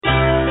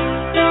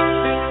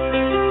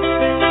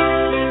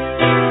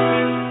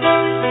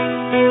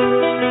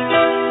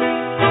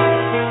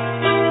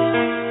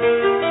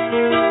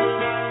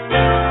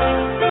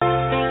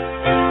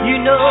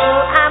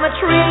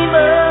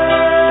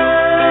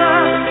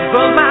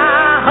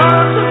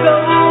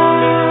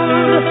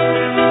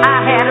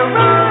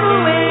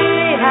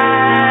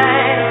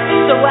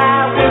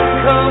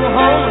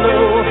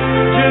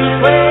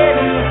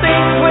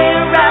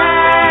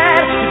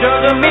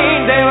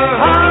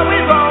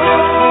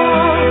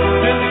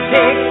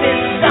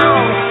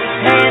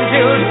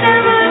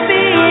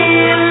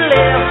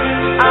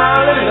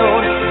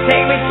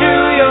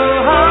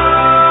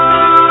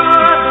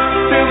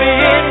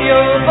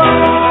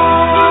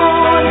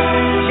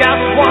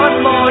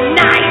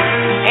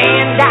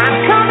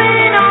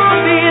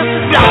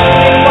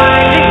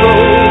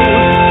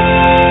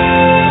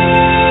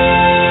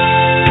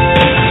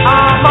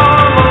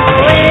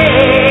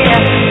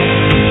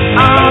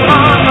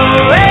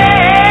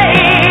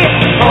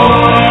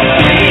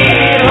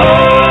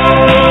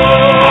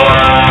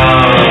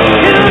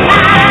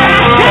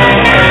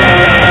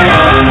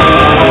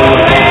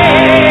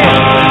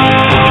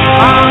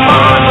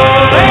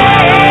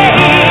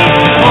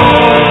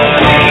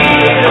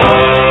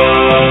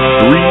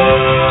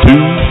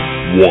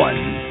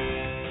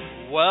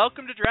1.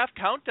 Welcome to Draft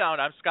Countdown.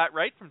 I'm Scott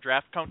Wright from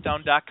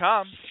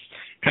DraftCountdown.com.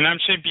 And I'm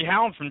Shane P.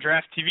 Hallam from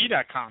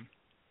DraftTV.com.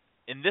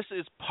 And this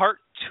is part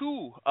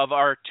 2 of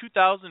our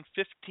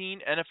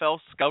 2015 NFL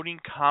Scouting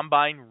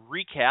Combine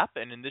recap.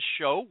 And in this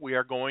show, we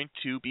are going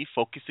to be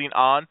focusing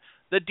on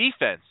the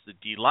defense, the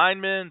D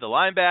linemen, the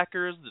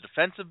linebackers, the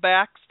defensive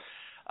backs.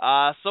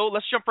 So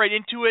let's jump right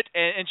into it.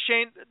 And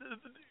Shane,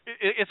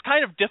 it's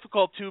kind of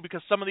difficult, too,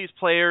 because some of these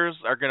players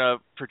are going to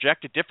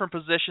project at different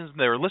positions than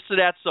they were listed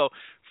at. So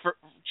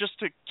just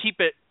to keep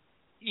it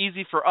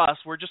easy for us,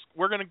 we're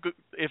going to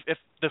if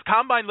the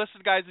combine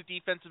listed guys at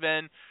defensive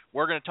end,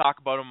 we're going to talk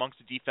about amongst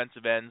the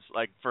defensive ends.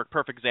 Like for a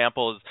perfect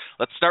example is,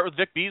 let's start with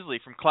Vic Beasley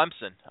from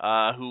Clemson,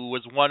 who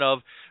was one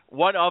of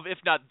if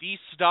not the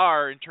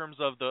star in terms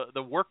of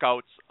the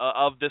workouts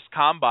of this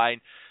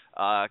combine.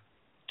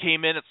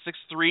 Came in at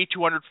 6'3",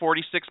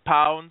 246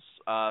 pounds,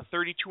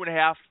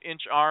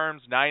 32.5-inch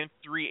arms,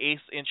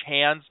 9.3/8-inch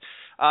hands.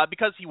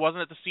 Because he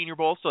wasn't at the Senior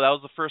Bowl, so that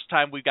was the first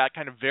time we got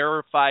kind of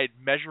verified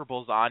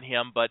measurables on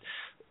him. But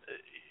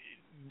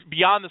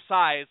beyond the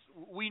size,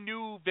 we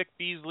knew Vic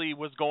Beasley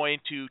was going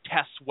to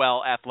test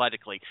well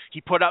athletically.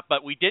 He put up,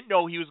 but we didn't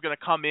know he was going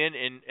to come in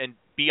and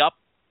be up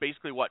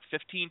basically,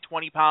 15,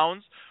 20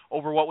 pounds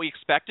over what we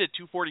expected.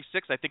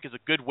 246, I think, is a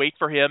good weight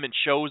for him and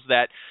shows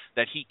that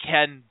he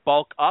can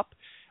bulk up.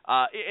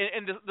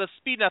 And the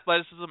speed and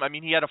athleticism, I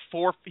mean, he ran a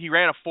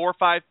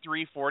 4.53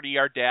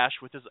 40-yard dash,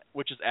 which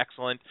is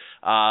excellent.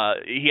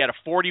 He had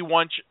a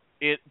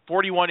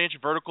 41-inch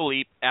vertical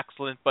leap,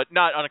 excellent, but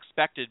not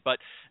unexpected. But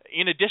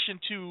in addition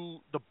to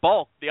the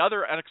bulk, the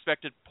other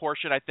unexpected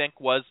portion, I think,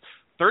 was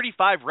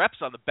 35 reps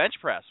on the bench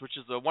press, which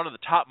is one of the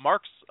top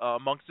marks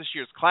amongst this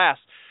year's class.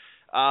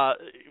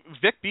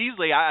 Vic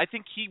Beasley, I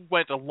think he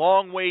went a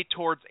long way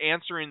towards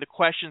answering the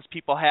questions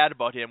people had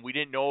about him. We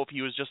didn't know if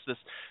he was just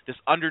this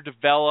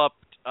underdeveloped,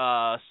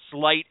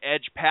 slight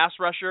edge pass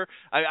rusher.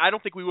 I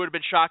don't think we would have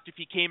been shocked if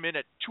he came in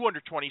at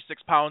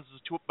 226 pounds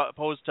as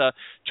opposed to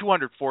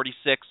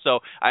 246. So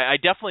I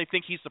definitely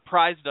think he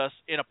surprised us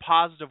in a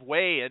positive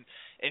way,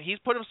 and he's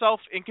put himself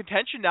in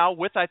contention now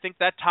with, I think,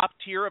 that top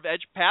tier of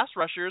edge pass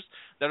rushers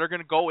that are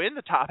going to go in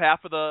the top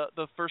half of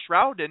the first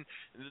round. And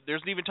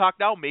there's even talk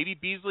now maybe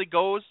Beasley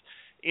goes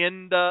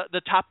in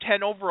the top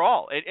 10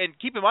 overall. And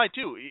keep in mind,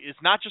 too, it's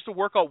not just a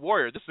workout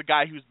warrior. This is a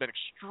guy who's been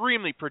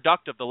extremely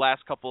productive the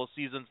last couple of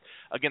seasons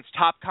against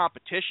top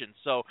competition.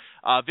 So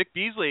Vic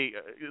Beasley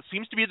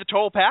seems to be the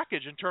total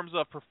package in terms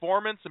of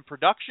performance and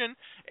production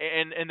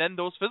and then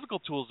those physical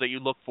tools that you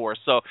look for.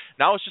 So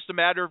now it's just a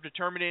matter of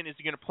determining, is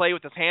he going to play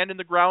with his hand in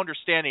the ground or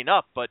standing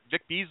up? But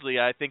Vic Beasley,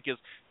 I think, is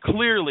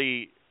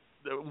clearly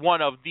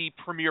one of the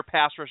premier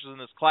pass rushers in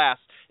this class,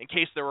 in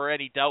case there were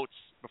any doubts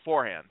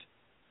beforehand.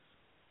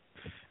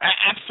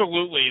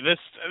 Absolutely.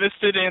 This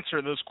did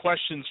answer those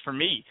questions for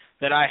me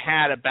that I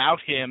had about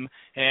him,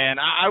 and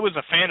I was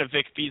a fan of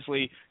Vic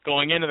Beasley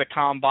going into the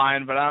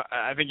Combine, but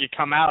I think you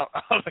come out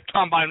of the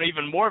Combine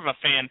even more of a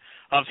fan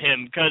of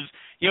him because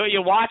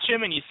you watch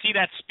him and you see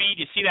that speed,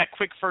 you see that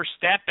quick first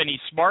step, and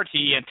he's smart.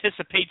 He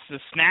anticipates the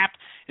snap,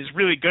 is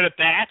really good at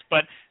that,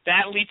 but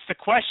that leads to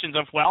questions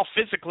of, well,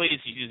 physically,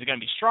 is he going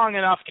to be strong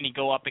enough? Can he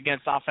go up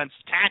against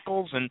offensive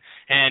tackles and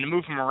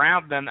move him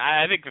around? Then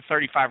I think the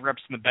 35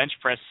 reps in the bench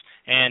press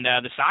and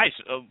the size,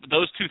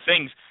 those two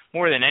things,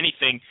 more than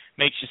anything,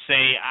 makes you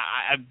say,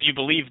 you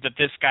believe that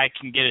this guy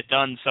can get it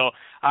done. So,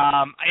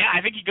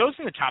 I think he goes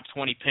in the top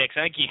 20 picks.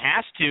 I think he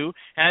has to,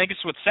 and I think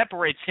it's what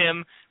separates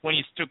him when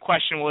you still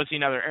question, well, is he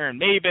another Aaron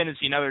Maben? Is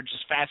he another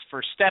just fast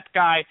first step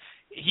guy?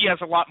 He has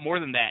a lot more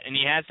than that, and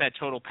he has that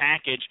total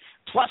package,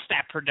 plus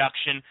that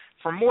production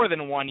for more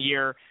than 1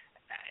 year.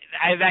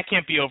 That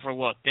can't be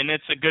overlooked, and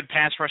it's a good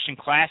pass rushing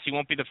class. He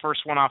won't be the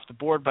first one off the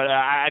board, but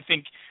I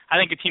think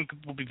a team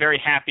will be very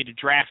happy to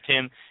draft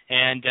him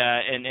and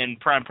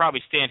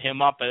probably stand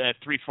him up at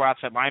 3-4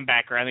 outside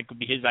linebacker. I think would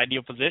be his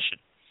ideal position.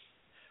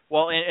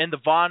 Well, and the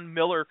Von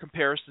Miller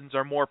comparisons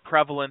are more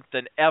prevalent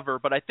than ever,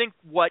 but I think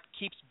what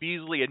keeps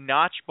Beasley a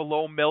notch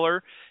below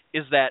Miller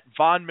is that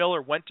Von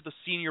Miller went to the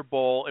Senior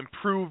Bowl and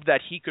proved that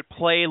he could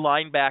play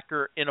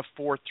linebacker in a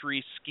 4-3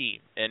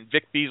 scheme, and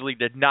Vic Beasley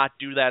did not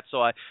do that,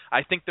 so I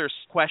think there's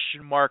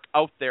question mark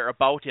out there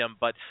about him,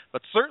 but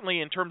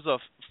certainly in terms of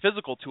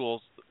physical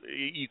tools,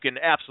 you can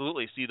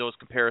absolutely see those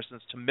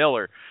comparisons to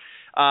Miller.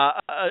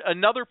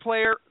 Another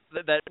player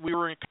that we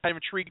were kind of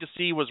intrigued to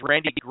see was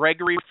Randy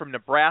Gregory from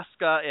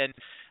Nebraska, and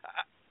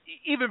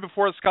even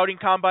before the scouting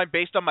combine,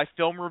 based on my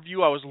film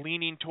review, I was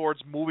leaning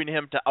towards moving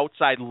him to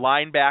outside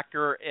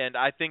linebacker, and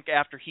I think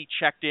after he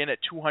checked in at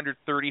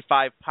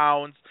 235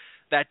 pounds,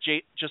 that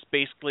just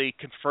basically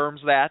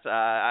confirms that.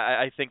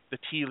 I think the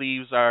tea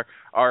leaves are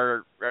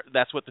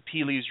that's what the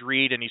tea leaves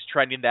read, and he's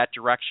trending that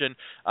direction.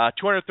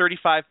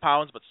 235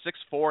 pounds, but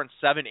 6'4" and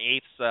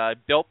 7/8",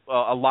 built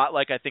a lot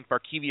like, I think,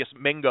 Barkevious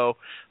Mingo.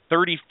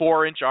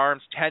 34-inch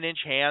arms, 10-inch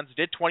hands,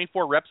 did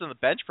 24 reps in the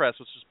bench press,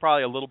 which is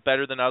probably a little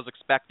better than I was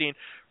expecting.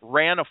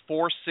 Ran a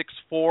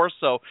 4.64,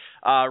 so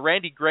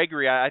Randy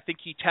Gregory, I think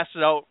he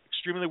tested out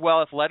extremely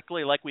well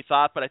athletically like we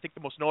thought, but I think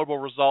the most notable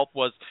result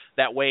was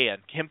that weigh-in.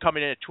 Him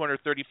coming in at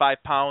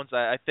 235 pounds,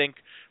 I think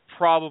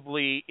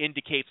probably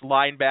indicates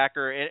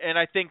linebacker, and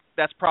I think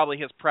that's probably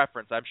his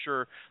preference. I'm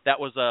sure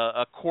that was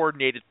a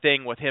coordinated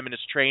thing with him and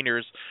his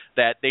trainers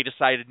that they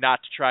decided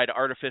not to try to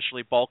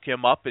artificially bulk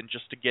him up and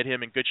just to get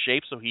him in good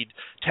shape so he'd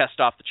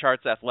test off the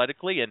charts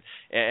athletically,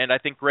 and I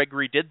think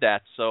Gregory did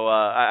that. So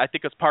I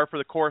think it's par for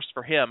the course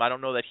for him. I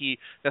don't know that he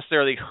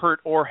necessarily hurt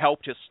or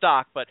helped his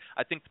stock, but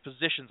I think the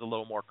position's a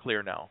little more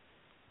clear now.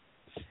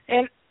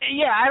 And,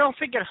 yeah, I don't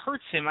think it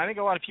hurts him. I think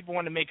a lot of people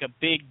want to make a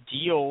big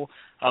deal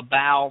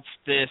about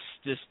this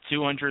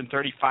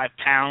 235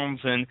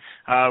 pounds and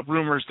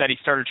rumors that he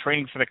started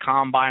training for the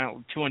Combine at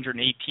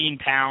 218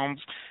 pounds.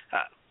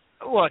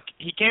 Look,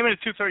 he came in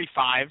at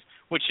 235,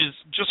 which is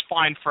just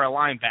fine for a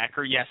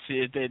linebacker. Yes,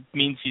 it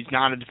means he's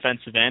not a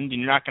defensive end, and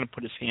you're not going to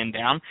put his hand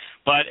down.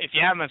 But if you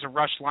have him as a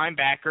rush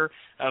linebacker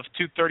of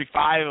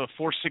 235, of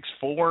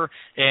 4.64,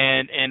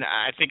 and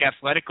I think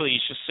athletically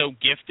he's just so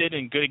gifted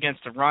and good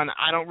against the run,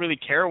 I don't really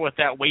care what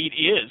that weight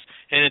is.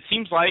 And it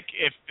seems like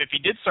if he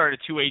did start at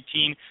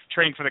 218,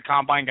 training for the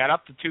Combine, got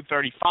up to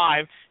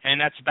 235,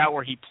 and that's about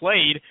where he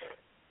played,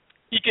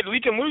 he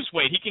can lose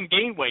weight. He can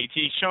gain weight.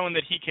 He's shown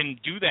that he can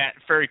do that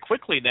very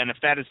quickly then if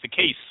that is the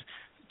case.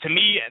 To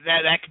me,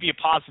 that could be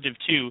a positive,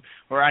 too,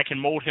 where I can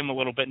mold him a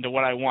little bit into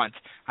what I want.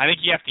 I think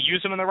you have to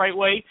use him in the right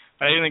way,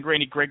 but I think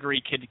Randy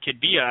Gregory could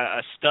be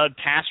a stud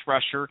pass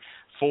rusher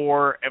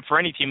for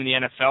any team in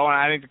the NFL, and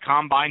I think the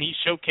Combine, he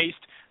showcased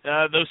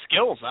those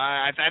skills.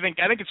 I think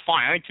it's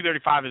fine. I think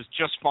 235 is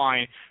just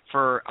fine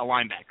for a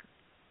linebacker.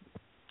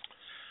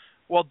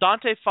 Well,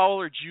 Dante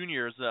Fowler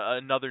Jr. is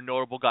another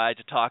notable guy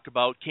to talk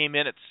about. Came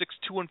in at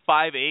 6'2" and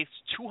 5/8",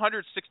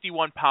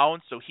 261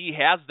 pounds, so he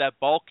has that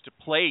bulk to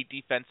play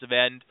defensive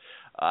end,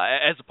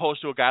 as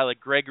opposed to a guy like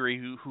Gregory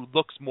who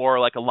looks more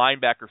like a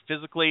linebacker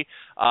physically.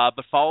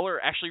 But Fowler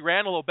actually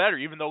ran a little better,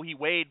 even though he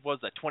weighed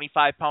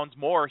 25 pounds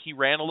more. He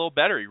ran a little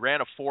better. He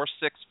ran a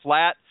 4.6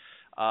 flat,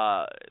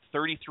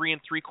 33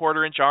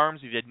 3/4 inch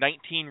arms. He did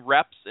 19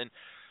 reps, and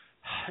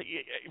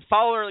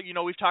Fowler,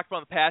 we've talked about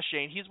in the past,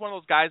 Shane. He's one of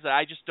those guys that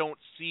I just don't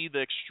see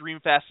the extreme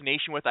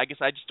fascination with. I guess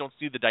I just don't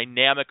see the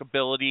dynamic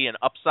ability and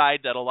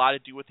upside that a lot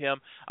of do with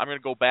him. I'm going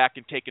to go back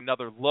and take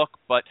another look,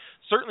 but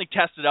certainly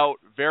tested out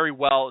very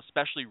well,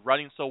 especially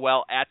running so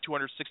well at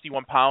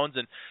 261 pounds.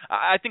 And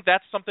I think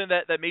that's something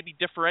that maybe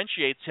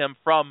differentiates him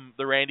from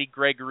the Randy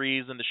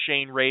Gregorys and the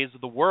Shane Rays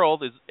of the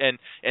world, and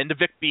the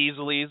Vic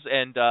Beasleys,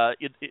 and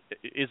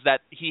is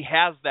that he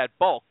has that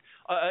bulk.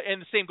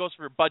 And the same goes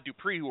for Bud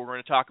Dupree, who we're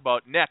going to talk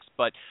about next.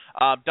 But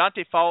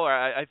Dante Fowler,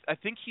 I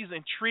think he's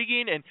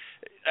intriguing, and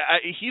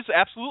he's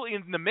absolutely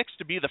in the mix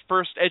to be the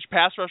first edge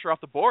pass rusher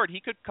off the board. He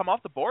could come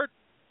off the board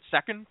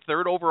second,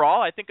 third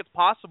overall. I think it's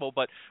possible.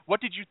 But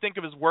what did you think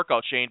of his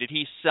workout, Shane? Did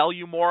he sell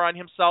you more on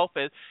himself?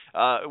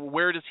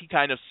 Where does he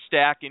kind of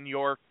stack in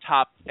your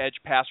top edge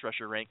pass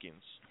rusher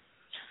rankings?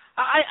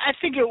 I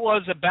think it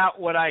was about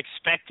what I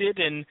expected,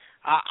 and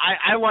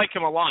I like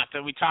him a lot.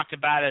 We talked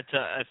about it,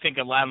 I think,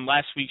 on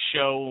last week's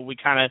show. We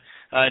kind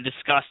of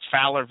discussed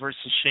Fowler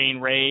versus Shane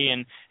Ray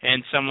and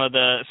some of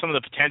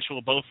the potential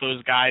of both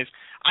those guys.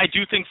 I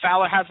do think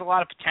Fowler has a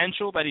lot of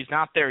potential, but he's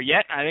not there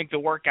yet. I think the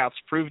workouts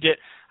proved it.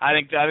 I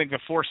think the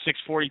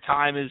 4.640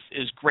 time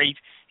is great,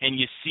 and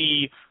you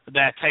see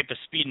that type of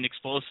speed and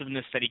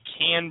explosiveness that he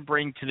can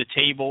bring to the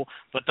table,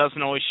 but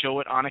doesn't always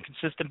show it on a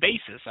consistent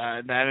basis.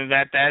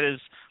 That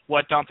is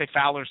what Dante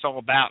Fowler is all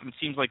about, and it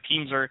seems like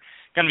teams are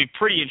going to be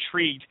pretty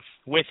intrigued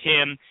with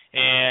him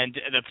and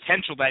the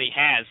potential that he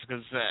has,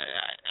 because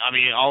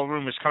all the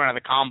rumors coming out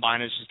of the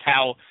Combine is just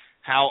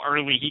how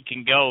early he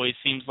can go. It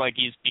seems like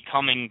he's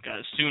becoming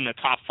soon a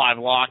top 5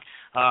 lock.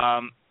 I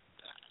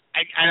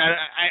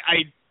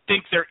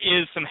think there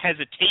is some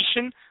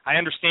hesitation. I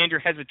understand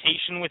your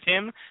hesitation with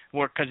him,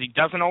 because he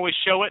doesn't always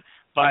show it,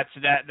 but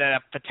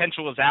that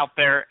potential is out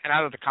there, and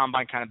out of the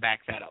Combine kind of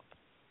back that up.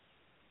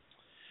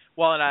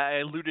 Well, and I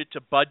alluded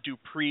to Bud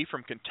Dupree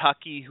from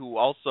Kentucky, who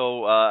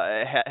also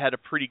had a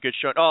pretty good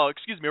show. Oh,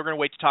 excuse me, we're going to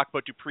wait to talk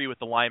about Dupree with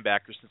the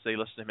linebackers since they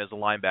listed him as a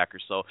linebacker.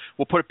 So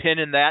we'll put a pin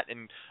in that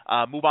and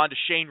move on to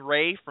Shane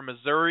Ray from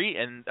Missouri.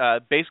 And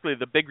basically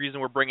the big reason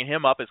we're bringing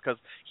him up is because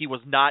he was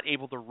not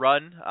able to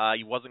run.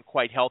 He wasn't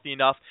quite healthy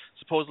enough.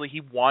 Supposedly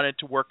he wanted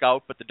to work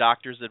out, but the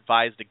doctors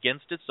advised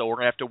against it. So we're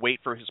going to have to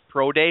wait for his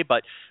pro day.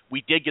 But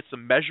we did get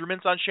some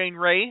measurements on Shane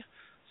Ray.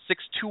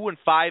 6'2" and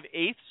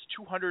 5/8",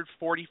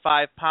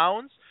 245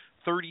 pounds,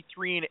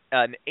 33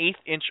 and 1/8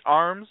 inch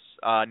arms,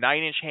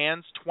 9-inch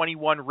hands,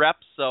 21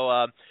 reps. So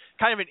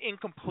kind of an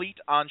incomplete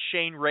on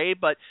Shane Ray,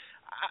 but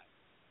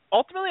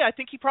ultimately I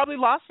think he probably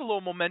lost a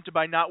little momentum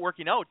by not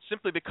working out,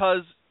 simply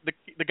because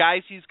the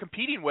guys he's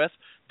competing with,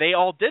 they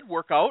all did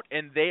work out,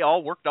 and they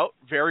all worked out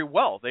very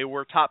well. They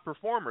were top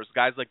performers,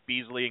 guys like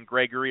Beasley and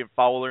Gregory and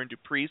Fowler and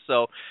Dupree.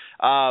 So,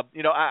 I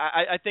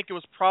think it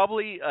was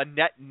probably a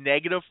net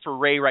negative for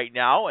Ray right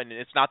now, and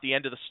it's not the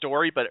end of the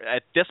story. But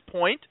at this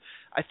point,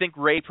 I think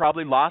Ray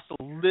probably lost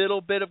a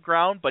little bit of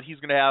ground, but he's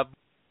going to have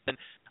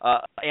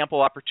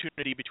ample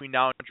opportunity between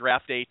now and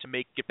draft day to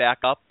get back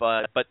up.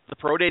 But the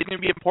pro day is going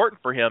to be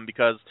important for him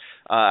because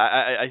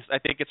I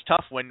think it's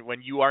tough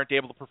when you aren't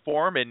able to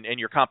perform and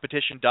your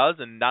competition does,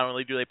 and not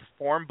only do they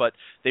perform, but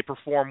they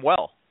perform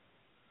well.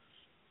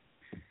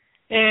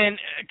 And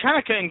kind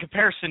of in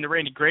comparison to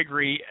Randy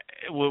Gregory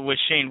with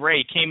Shane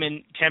Ray, came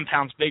in 10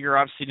 pounds bigger,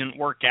 obviously didn't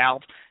work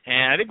out.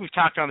 And I think we've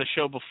talked on the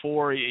show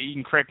before, you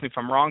can correct me if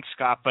I'm wrong,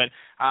 Scott, but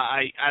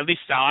at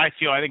least how I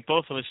feel, I think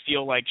both of us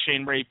feel like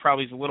Shane Ray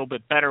probably is a little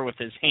bit better with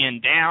his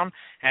hand down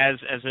as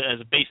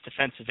a base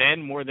defensive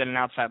end more than an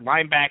outside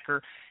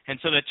linebacker. And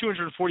so that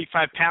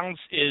 245 pounds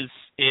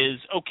is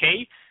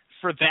okay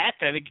for that.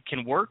 I think it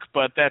can work,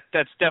 but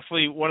that's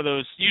definitely one of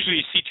those, usually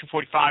you see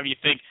 245, you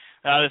think,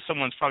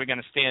 someone's probably going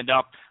to stand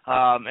up.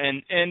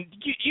 And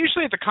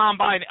usually at the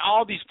Combine,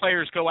 all these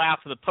players go out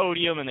to the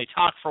podium and they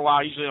talk for a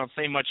while, usually don't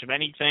say much of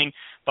anything.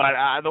 But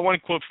the one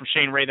quote from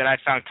Shane Ray that I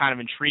found kind of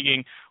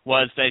intriguing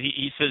was that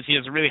he says he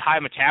has a really high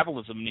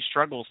metabolism and he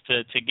struggles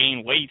to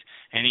gain weight.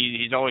 And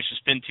he's always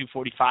just been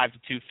 245 to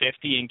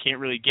 250 and can't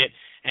really get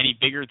any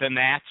bigger than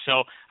that.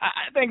 So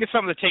I think it's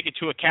something to take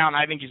into account.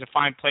 I think he's a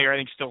fine player. I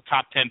think still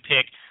top 10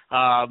 pick.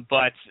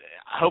 But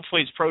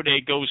hopefully his pro day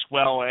goes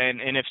well,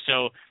 and if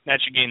so, that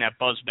should gain that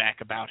buzz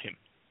back about him.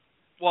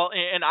 Well,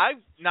 and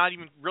I'm not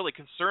even really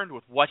concerned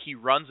with what he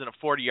runs in a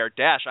 40-yard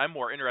dash. I'm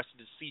more interested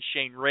to see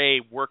Shane Ray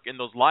work in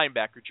those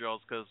linebacker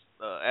drills because,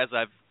 as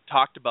I've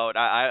talked about,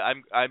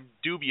 I'm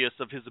dubious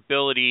of his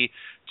ability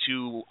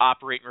to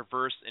operate in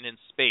reverse and in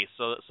space.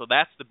 So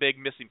that's the big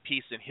missing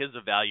piece in his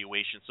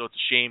evaluation. So it's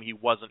a shame he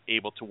wasn't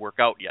able to work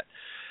out yet.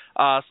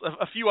 So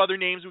a few other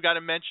names we got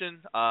to mention.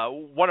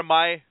 One of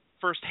my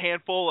first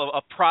handful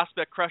of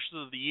prospect crushes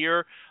of the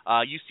year,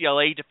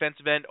 UCLA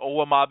defensive end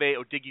Owamabe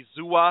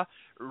Odighizuwa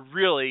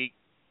really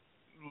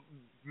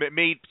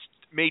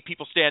made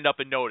people stand up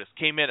and notice.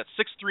 Came in at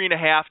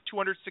 6'3.5",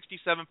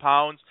 267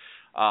 pounds,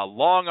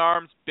 long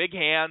arms, big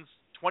hands,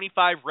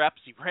 25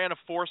 reps. He ran a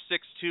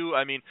 4.62.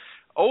 I mean,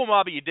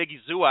 Owamabe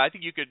Odighizuwa, I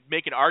think you could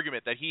make an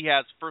argument that he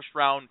has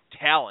first-round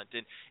talent,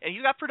 and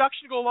he's got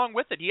production to go along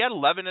with it. He had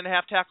 11.5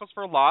 tackles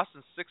for a loss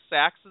and 6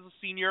 sacks as a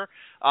senior,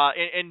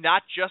 and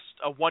not just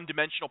a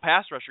one-dimensional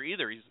pass rusher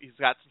either. He's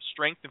got some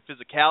strength and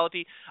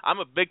physicality. I'm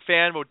a big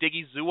fan of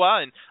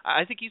Odighizuwa, and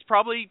I think he's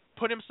probably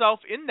put himself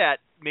in that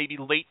maybe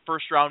late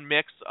first-round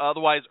mix,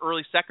 otherwise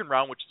early second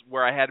round, which is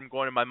where I had him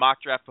going in my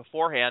mock draft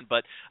beforehand,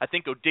 but I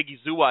think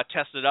Odighizuwa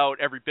tested out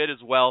every bit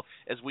as well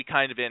as we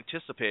kind of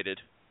anticipated.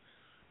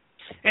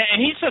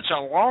 And he's such a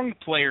long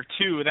player,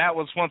 too. That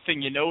was one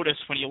thing you notice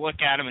when you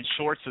look at him in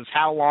shorts is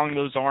how long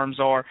those arms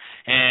are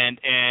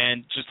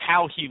and just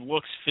how he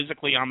looks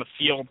physically on the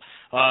field.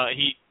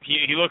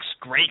 He looks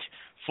great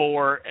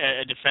for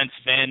a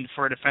defensive end,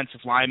 for a defensive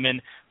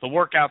lineman. The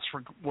workouts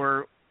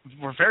were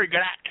very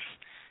good at.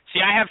 See,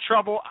 I have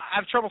trouble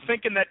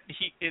thinking that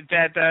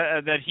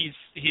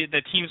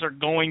teams are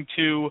going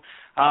to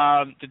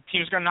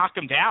knock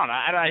him down.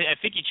 I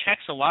think he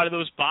checks a lot of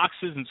those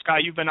boxes, and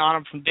Scott, you've been on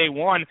him from day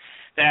one,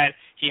 that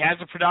he has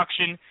the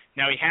production,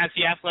 now he has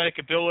the athletic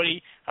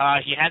ability,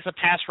 he has the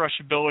pass rush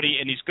ability,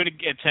 and he's good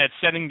at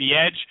setting the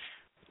edge.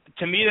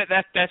 To me,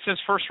 that's his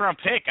first-round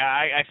pick.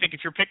 I think if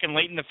you're picking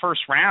late in the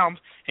first round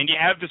and you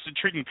have this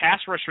intriguing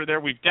pass rusher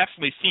there, we've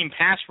definitely seen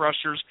pass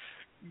rushers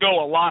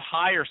go a lot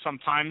higher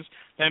sometimes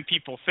than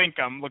people think.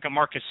 Look at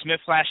Marcus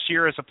Smith last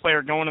year as a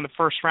player going in the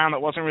first round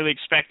that wasn't really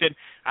expected.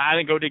 I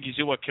think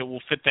Odighizuwa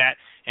will fit that,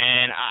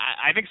 and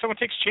I think someone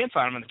takes a chance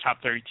on him in the top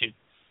 32.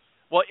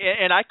 Well,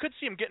 and I could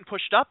see him getting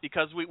pushed up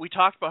because we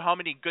talked about how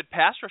many good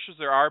pass rushers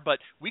there are, but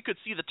we could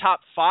see the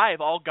top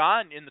 5 all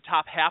gone in the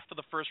top half of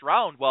the first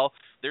round. Well,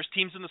 there's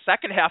teams in the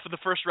second half of the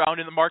first round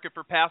in the market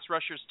for pass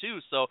rushers too,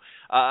 so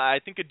I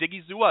think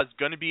Odighizuwa is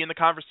going to be in the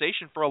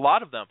conversation for a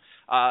lot of them.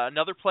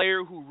 Another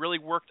player who really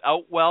worked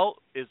out well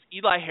is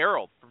Eli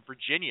Harold from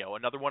Virginia,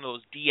 another one of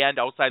those D-end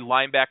outside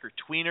linebacker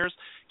tweeners.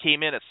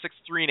 Came in at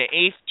 6'3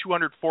 1/8",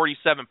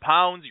 247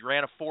 pounds. He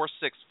ran a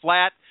 4.6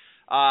 flat.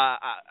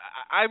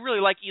 I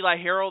really like Eli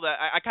Harold.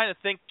 I kind of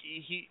think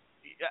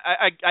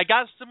I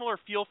got a similar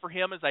feel for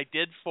him as I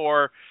did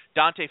for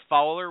Dante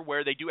Fowler,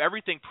 where they do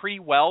everything pretty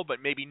well,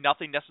 but maybe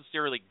nothing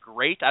necessarily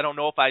great. I don't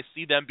know if I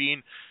see them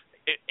being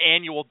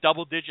annual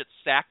double-digit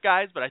sack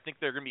guys, but I think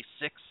they're going to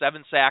be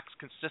 6-7 sacks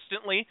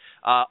consistently,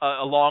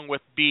 along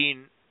with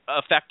being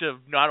effective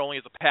not only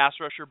as a pass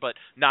rusher, but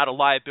not a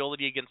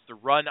liability against the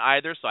run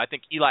either. So I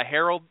think Eli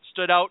Harold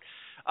stood out.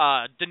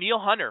 Danielle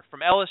Hunter from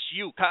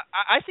LSU.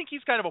 I think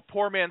he's kind of a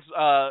poor man's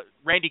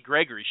Randy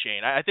Gregory,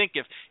 Shane. I think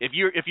if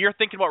you're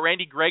thinking about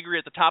Randy Gregory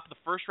at the top of the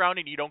first round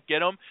and you don't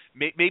get him,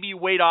 maybe you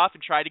wait off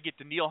and try to get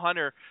Danielle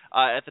Hunter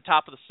at the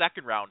top of the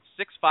second round.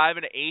 6'5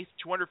 1/8",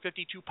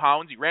 252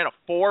 pounds. He ran a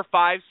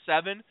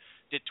 4.57.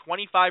 Did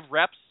 25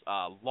 reps,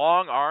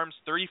 long arms,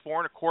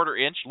 34 1/4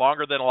 inch,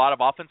 longer than a lot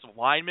of offensive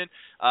linemen.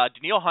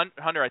 Danielle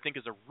Hunter, I think,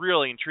 is a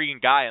really intriguing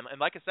guy, and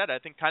like I said, I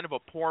think kind of a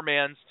poor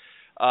man's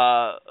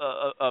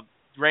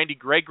Randy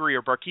Gregory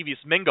or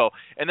Barkevious Mingo.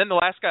 And then the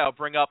last guy I'll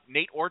bring up,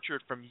 Nate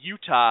Orchard from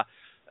Utah.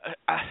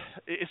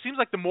 it seems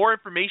like the more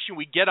information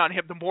we get on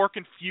him, the more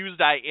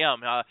confused I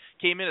am.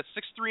 Came in at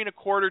 6'3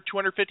 1/4,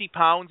 250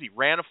 pounds. He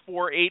ran a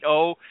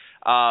 4.80.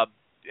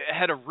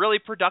 Had a really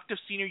productive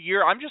senior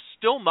year. I'm just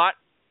still not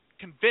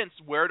convinced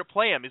where to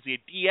play him. Is he a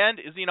D end?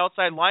 Is he an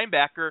outside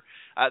linebacker?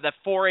 That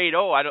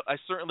 4.80, I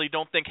certainly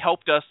don't think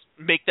helped us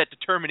make that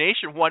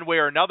determination one way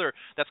or another.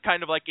 That's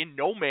kind of like in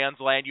no man's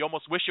land. You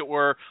almost wish it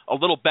were a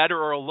little better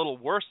or a little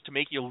worse to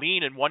make you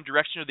lean in one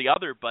direction or the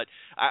other. But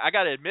I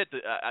got to admit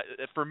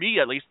that for me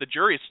at least, the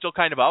jury is still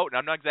kind of out, and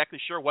I'm not exactly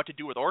sure what to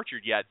do with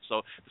Orchard yet.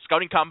 So the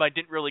scouting combine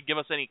didn't really give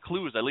us any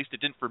clues. At least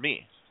it didn't for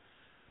me.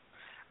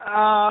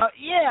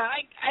 Yeah,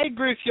 I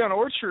agree with you on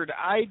Orchard.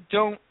 I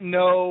don't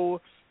know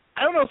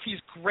if he's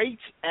great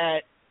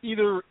at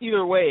either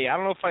way. I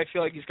don't know if I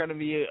feel like he's going to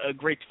be a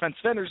great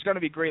defensive end or he's going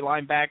to be a great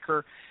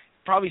linebacker.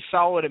 Probably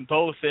solid in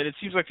both. And it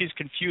seems like these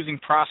confusing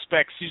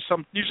prospects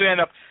usually end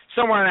up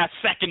somewhere on that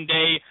second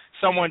day.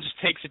 Someone just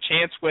takes a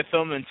chance with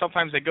them, and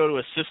sometimes they go to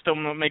a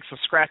system that makes them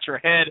scratch your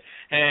head,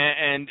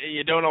 and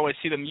you don't always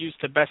see them used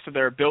to the best of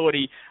their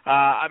ability.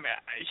 I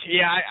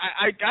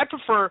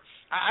prefer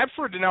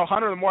to know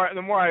Hunter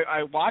the more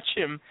I watch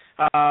him.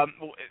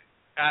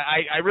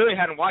 I really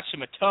hadn't watched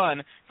him a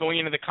ton going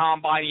into the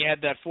combine. He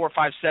had that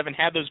 4.57,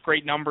 had those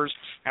great numbers.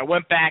 I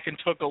went back and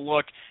took a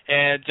look,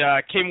 and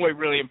came away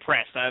really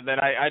impressed. I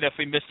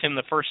definitely missed him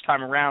the first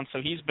time around, so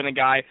he's been a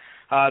guy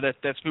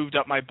that's moved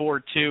up my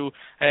board too.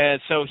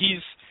 So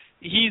he's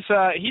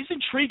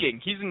intriguing.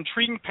 He's an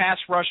intriguing pass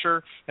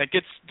rusher that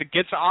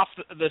gets off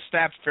the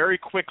snaps very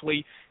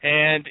quickly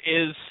and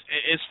is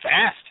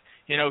fast.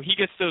 You know, he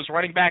gets those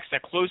running backs.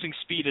 That closing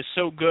speed is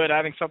so good.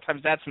 I think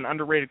sometimes that's an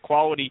underrated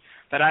quality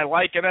that I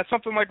like, and that's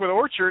something like with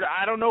Orchard.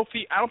 I don't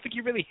think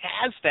he really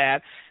has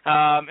that,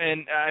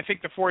 and I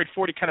think the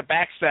 4.840 kind of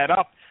backs that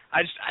up.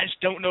 I just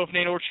don't know if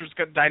Nate Orchard's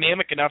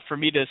dynamic enough for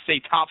me to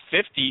say top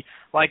 50,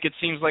 like it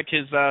seems like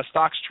his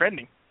stock's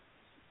trending.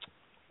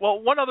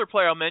 Well, one other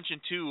player I'll mention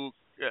too,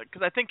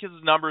 because I think his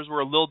numbers were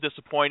a little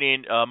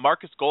disappointing.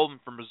 Marcus Golden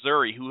from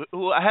Missouri, who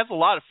has a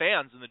lot of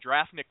fans in the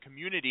Draftnik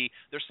community.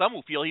 There's some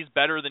who feel he's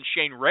better than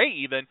Shane Ray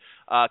even.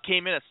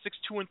 Came in at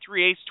 6'2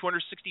 3/8",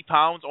 260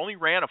 pounds, only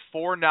ran a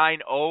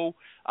 4.90.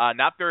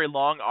 Not very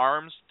long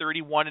arms,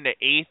 31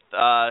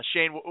 1/8.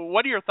 Shane,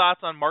 what are your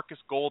thoughts on Marcus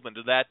Golden?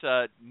 Did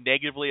that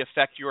negatively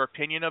affect your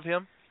opinion of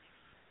him?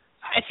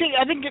 I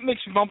think it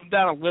makes me bump him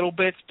down a little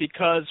bit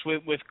because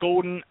with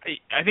Golden,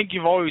 I think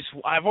I've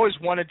always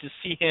wanted to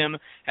see him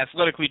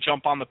athletically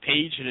jump on the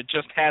page, and it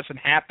just hasn't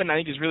happened. I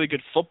think he's a really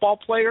good football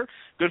player,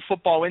 good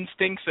football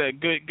instincts, a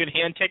good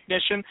hand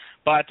technician,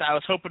 but I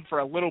was hoping for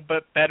a little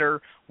bit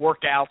better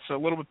workouts, a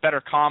little bit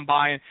better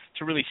combine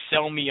to really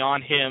sell me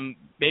on him,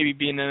 maybe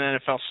being an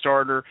NFL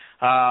starter.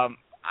 I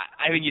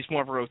think he's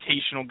more of a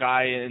rotational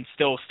guy and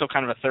still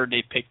kind of a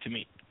third-day pick to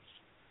me.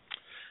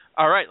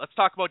 All right, let's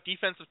talk about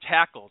defensive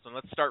tackles, and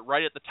let's start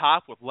right at the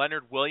top with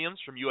Leonard Williams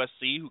from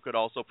USC, who could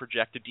also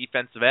project a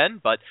defensive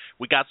end, but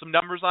we got some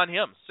numbers on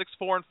him.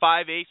 6'4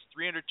 5/8",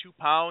 302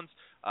 pounds,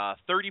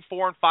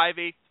 34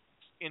 5/8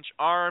 inch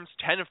arms,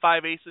 10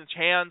 5/8 inch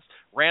hands,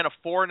 ran a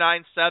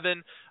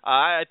 4.97.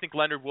 I think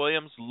Leonard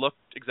Williams looked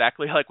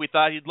exactly like we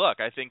thought he'd look.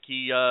 I think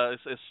he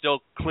is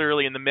still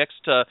clearly in the mix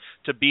to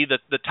be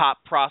the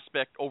top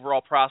prospect,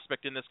 overall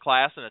prospect in this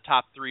class, and a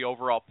top 3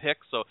 overall pick.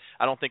 So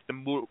I don't think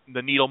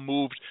the needle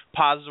moved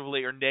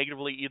positively or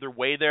negatively either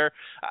way there.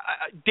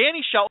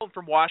 Danny Shelton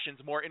from Washington's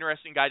a more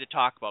interesting guy to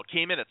talk about.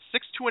 Came in at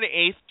 6'2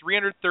 1/8",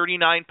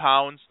 339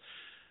 pounds,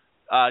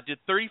 did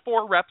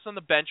 34 reps on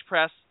the bench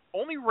press,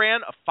 only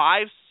ran a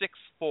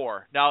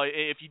 5.64. Now,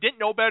 if you didn't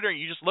know better and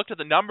you just looked at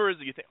the numbers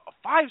and you think,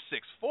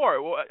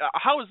 5.64,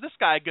 how is this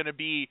guy going to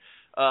be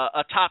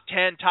a top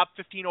 10, top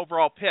 15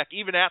 overall pick,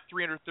 even at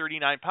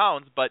 339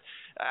 pounds? But,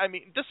 I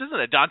mean, this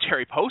isn't a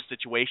Dontari Post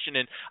situation,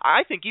 and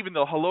I think even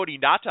the Haloti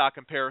Ngata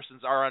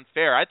comparisons are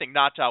unfair. I think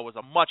Ngata was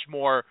a much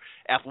more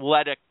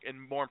athletic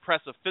and more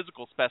impressive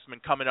physical specimen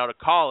coming out of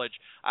college.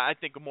 I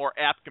think a more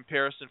apt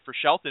comparison for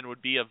Shelton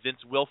would be a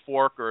Vince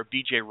Wilfork or a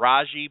B.J.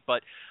 Raji,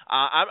 but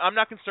I'm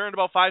not concerned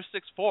about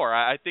 5.64.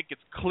 I think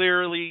it's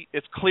clear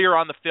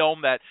on the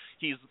film that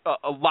he's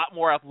a lot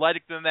more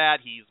athletic than that.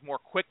 He's more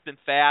quick than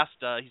fast.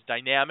 He's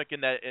dynamic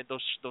in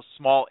those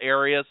small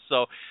areas.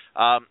 So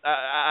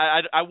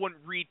I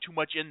wouldn't read too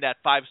much in that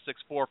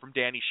 5.64 from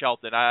Danny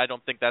Shelton. I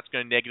don't think that's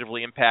going to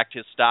negatively impact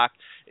his stock.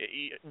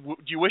 Do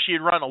you wish he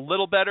had run a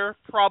little better?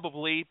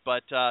 Probably,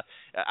 but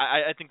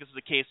I think this is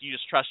a case you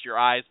just trust your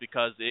eyes,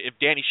 because if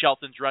Danny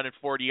Shelton's running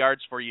 40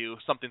 yards for you,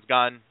 something's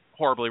gone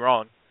horribly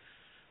wrong.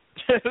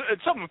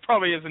 Something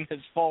probably isn't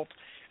his fault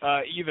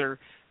either.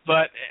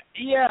 But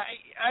yeah,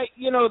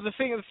 the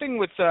thing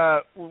with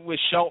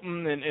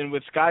Shelton and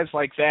with guys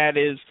like that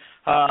is,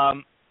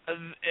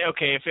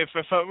 okay, if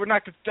we're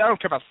not, I don't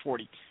care about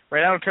 40,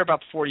 right? I don't care about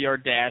the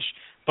 40-yard dash,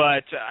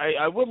 but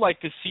I would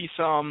like to see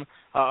some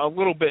a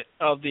little bit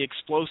of the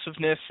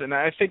explosiveness, and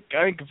I think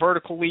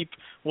vertical leap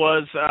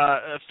was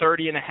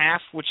 30.5,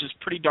 which is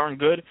pretty darn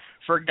good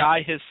for a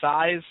guy his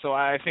size. So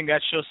I think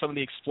that shows some of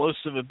the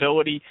explosive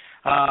ability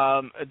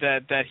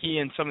that he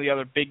and some of the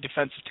other big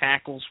defensive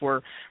tackles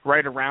were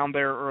right around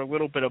there or a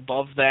little bit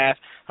above that.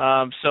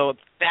 So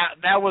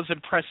that was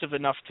impressive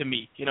enough to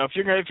me. You know, if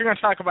you're gonna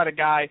talk about a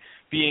guy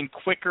being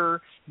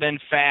quicker than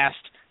fast,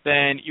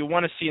 then you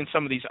want to see in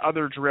some of these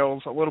other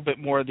drills a little bit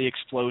more of the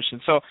explosion.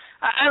 So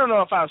I don't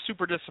know if I was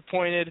super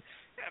disappointed.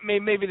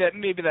 Maybe that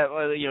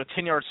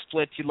 10-yard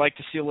split you'd like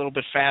to see a little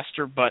bit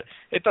faster, but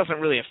it doesn't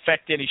really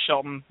affect Danny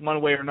Shelton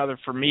one way or another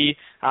for me.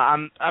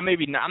 I'm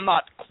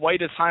not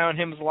quite as high on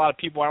him as a lot of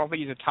people. I don't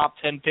think he's a top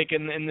 10 pick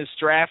in this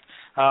draft,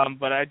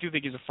 but I do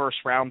think he's a first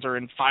rounder,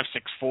 and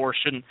 5.64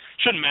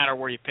 shouldn't matter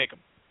where you pick him.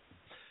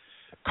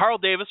 Carl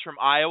Davis from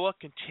Iowa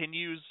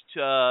continues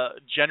to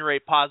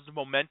generate positive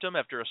momentum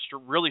after a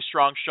really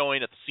strong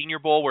showing at the Senior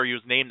Bowl, where he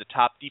was named the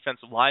top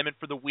defensive lineman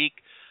for the week.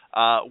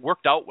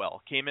 Worked out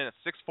well. Came in at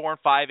 6'4"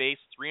 and 5/8",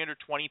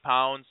 320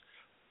 pounds,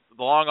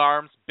 long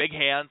arms, big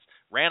hands.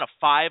 Ran a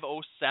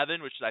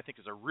 5.07, which I think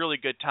is a really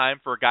good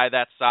time for a guy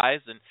that size.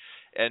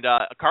 And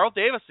Carl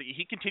Davis,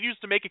 he continues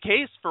to make a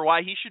case for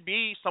why he should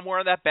be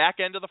somewhere in that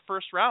back end of the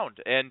first round.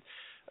 And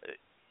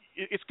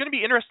it's going to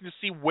be interesting to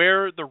see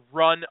where the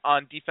run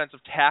on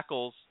defensive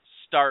tackles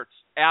starts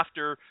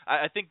after.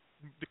 I think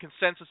the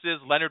consensus is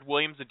Leonard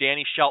Williams and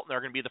Danny Shelton are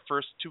going to be the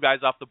first two guys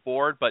off the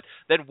board, but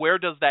then where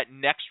does that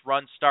next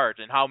run start,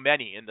 and how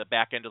many in the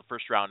back end of the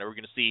first round? Are we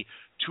going to see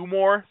 2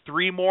 more,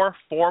 3 more,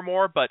 4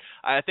 more? But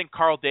I think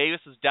Carl Davis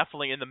is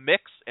definitely in the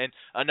mix, and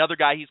another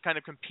guy he's kind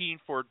of competing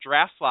for a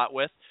draft slot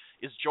with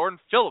is Jordan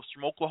Phillips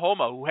from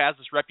Oklahoma, who has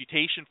this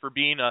reputation for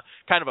being a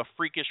kind of a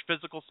freakish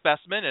physical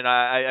specimen, and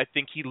I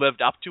think he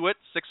lived up to it.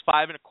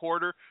 6'5" and a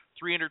quarter,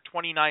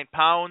 329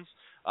 pounds,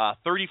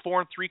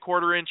 34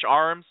 3/4 inch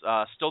arms,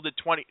 still did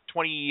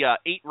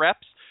 28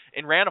 reps,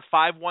 and ran a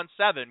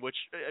 5.17, which,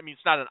 I mean,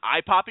 it's not an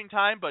eye-popping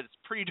time, but it's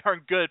pretty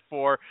darn good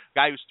for a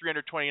guy who's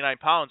 329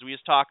 pounds. We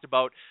just talked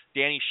about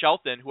Danny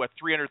Shelton, who at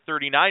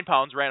 339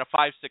 pounds ran a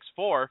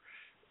 5.64.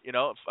 You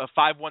know, a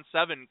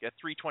 5.17 at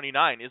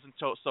 329 isn't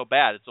so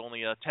bad. It's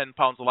only 10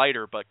 pounds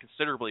lighter, but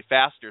considerably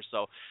faster.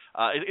 So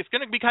it's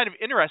going to be kind of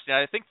interesting.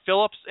 I think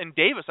Phillips and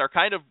Davis are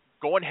kind of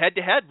going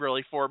head-to-head,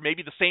 really, for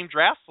maybe the same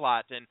draft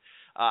slot. And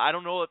I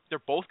don't know if they're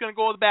both going to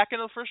go to the back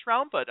end of the first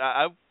round, but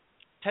I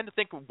tend to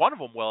think one of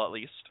them will at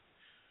least.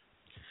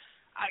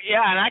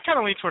 Yeah, and I kind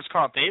of lean towards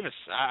Carl Davis.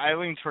 I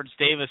lean towards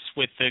Davis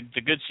with the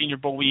good Senior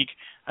Bowl week.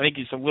 I think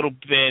he's a little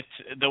bit,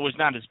 though he's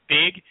not as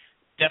big,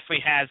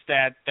 definitely has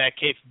that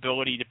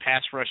capability to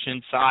pass rush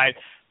inside.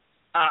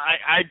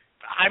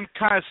 I'm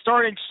kind of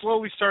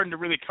slowly starting to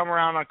really come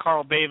around on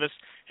Carl Davis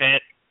and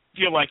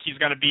feel like he's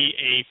going to be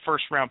a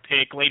first-round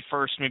pick, late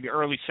first, maybe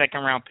early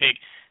second-round pick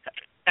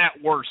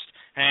at worst.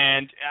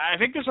 And I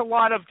think there's a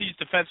lot of these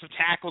defensive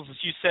tackles, as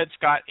you said,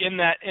 Scott, in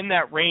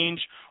that range,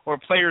 or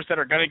players that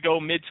are going to go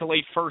mid to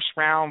late first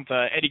round.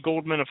 Eddie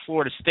Goldman of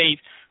Florida State,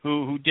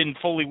 who didn't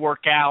fully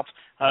work out,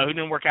 who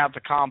didn't work out at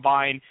the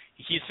combine.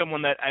 He's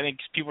someone that I think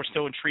people are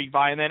still intrigued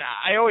by. And then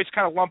I always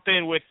kind of lump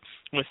in with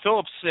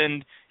Phillips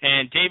and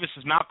Davis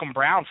is Malcolm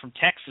Brown from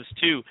Texas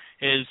too.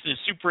 Is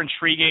super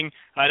intriguing.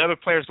 Another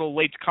player's a little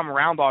late to come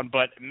around on,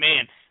 but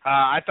man,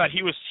 I thought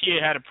he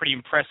had a pretty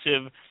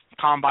impressive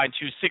combine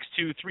too.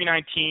 6'2",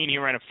 319. He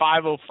ran a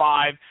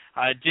 5.05.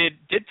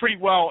 Did pretty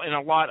well in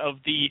a lot of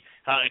the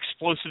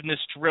explosiveness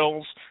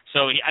drills.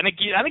 So I think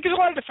there's a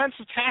lot of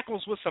defensive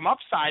tackles with some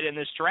upside in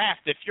this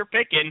draft. If you're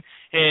picking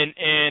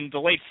in the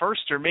late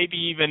first or maybe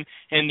even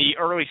in the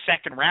early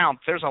second round,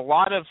 there's a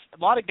lot of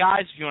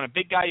guys. If you want a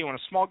big guy, you want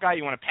a small guy,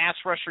 you want a pass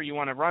rusher, you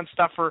want a run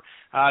stuffer,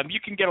 you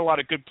can get a lot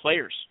of good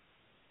players.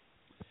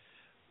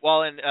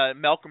 Well, and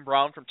Malcolm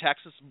Brown from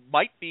Texas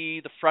might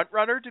be the front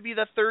runner to be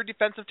the third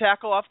defensive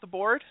tackle off the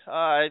board.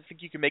 I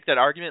think you can make that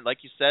argument. Like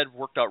you said,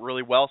 worked out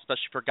really well,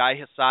 especially for a guy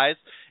his size.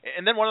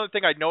 And then one other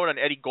thing I'd note on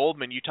Eddie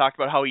Goldman, you talked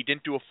about how he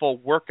didn't do a full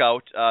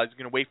workout. He's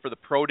going to wait for the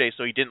pro day,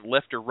 so he didn't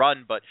lift or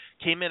run, but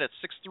came in at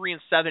 6'3"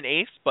 and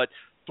 7/8", but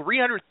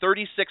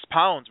 336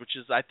 pounds, which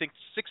is, I think,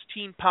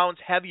 16 pounds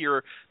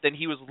heavier than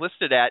he was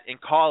listed at in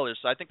college.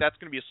 So I think that's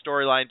going to be a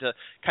storyline to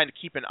kind of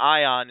keep an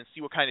eye on and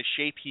see what kind of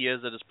shape he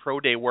is at his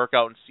pro day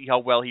workout and see how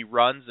well he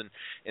runs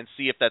and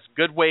see if that's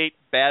good weight,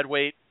 bad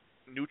weight,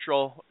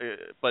 neutral.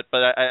 But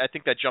I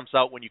think that jumps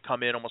out when you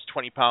come in almost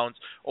 20 pounds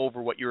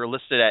over what you were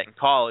listed at in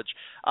college.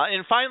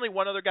 And finally,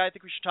 one other guy I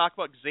think we should talk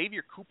about,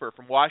 Xavier Cooper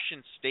from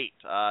Washington State.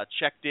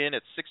 Checked in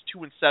at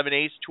 6'2" and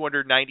 7/8",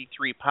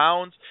 293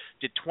 pounds,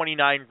 did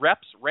 29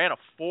 reps, ran a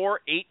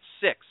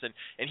 4.86,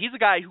 and he's a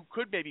guy who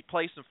could maybe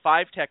play some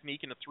 5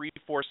 technique in a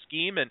 3-4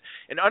 scheme, and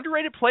an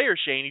underrated player,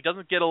 Shane. He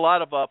doesn't get a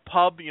lot of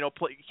pub,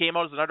 came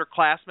out as an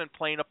underclassman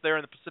playing up there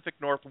in the Pacific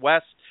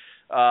Northwest,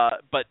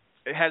 but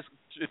has,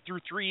 through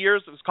 3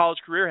 years of his college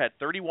career, had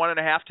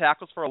 31.5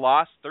 tackles for a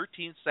loss,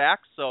 13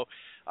 sacks. So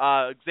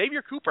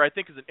Xavier Cooper, I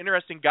think, is an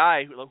interesting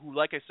guy who,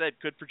 like I said,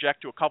 could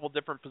project to a couple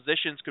different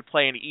positions, could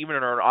play an even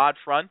or an odd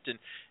front,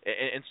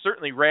 and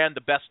certainly ran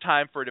the best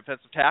time for a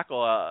defensive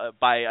tackle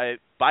by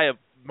a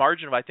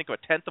margin of, I think, of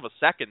a tenth of a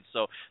second.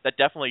 So that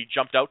definitely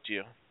jumped out to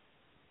you.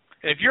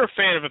 If you're a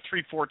fan of a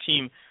 3-4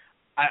 team,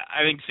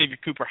 I think Xavier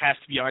Cooper has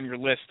to be on your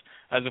list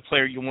as a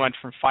player you want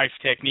from 5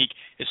 technique,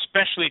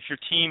 especially if your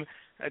team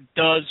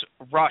does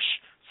rush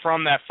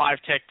from that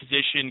 5-tech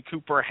position.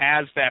 Cooper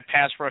has that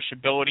pass rush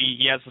ability.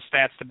 He has the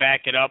stats to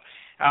back it up.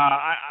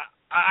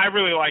 I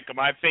really like him.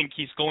 I think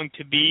he's going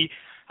to be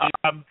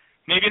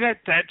maybe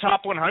that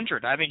top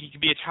 100. I think he could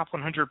be a top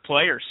 100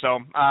 player. So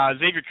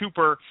Xavier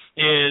Cooper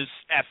is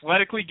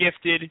athletically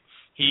gifted.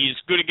 He's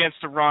good against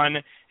the run,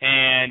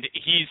 and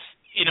he's,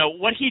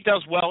 what he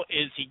does well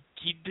is he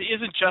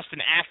isn't just an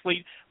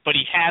athlete, but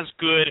he has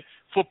good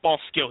football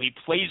skill. He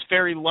plays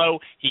very low.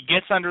 He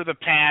gets under the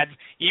pads.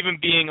 Even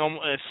being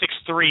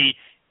 6'3",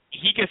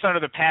 he gets under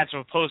the pads of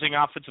opposing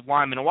offensive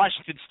linemen. In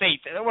Washington State,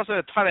 there wasn't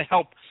a ton of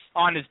help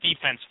on his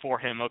defense for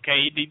him.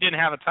 Okay, he didn't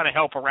have a ton of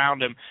help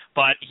around him,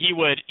 but he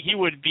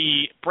would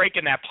be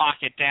breaking that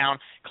pocket down,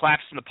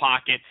 collapsing the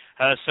pocket.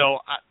 So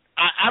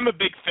I'm a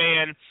big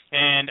fan,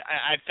 and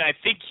I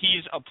think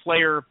he's a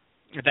player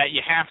that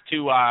you have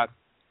to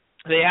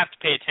they have to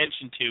pay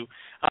attention to.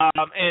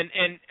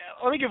 And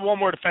let me give one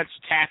more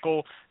defensive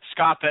tackle,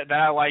 Scott, that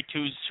I liked,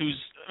 who's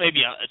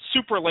maybe a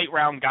super late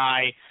round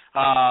guy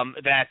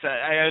that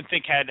I don't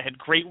think had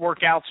great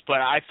workouts,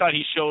 but I thought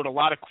he showed a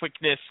lot of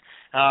quickness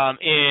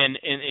in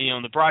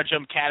the broad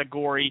jump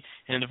category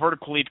and in the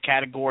vertical leap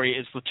category.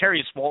 Is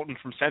Latarius Walton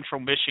from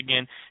Central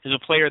Michigan, is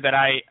a player that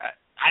I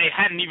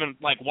hadn't even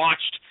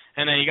watched,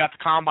 and then he got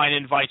the combine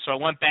invite, so I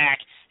went back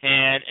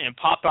and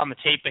popped on the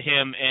tape of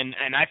him,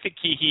 and I think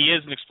he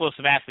is an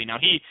explosive athlete. Now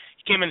he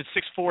came in at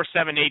 6'4",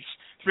 7/8",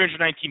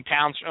 319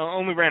 pounds,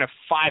 only ran a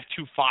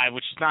 5.25,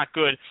 which is not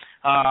good.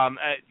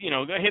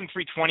 Hitting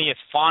 320 is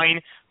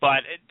fine,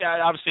 but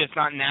obviously it's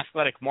not an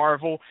athletic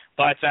marvel.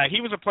 But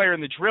he was a player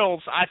in the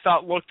drills I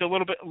thought looked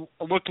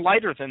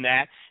lighter than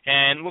that,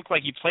 and looked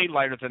like he played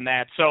lighter than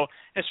that. So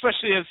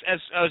especially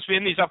as we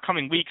in these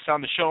upcoming weeks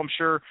on the show, I'm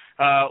sure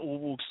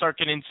we'll start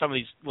getting into some of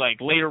these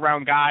later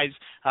round guys.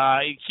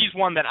 He's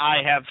one that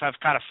I have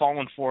kind of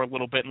fallen for a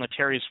little bit in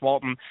Latarius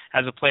Walton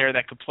as a player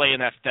that could play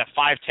in that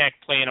 5-tech,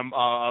 play in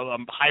a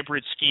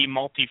hybrid scheme,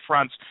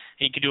 multi-fronts.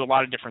 He could do a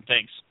lot of different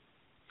things.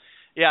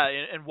 Yeah,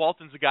 and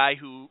Walton's a guy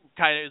who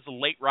kind of is a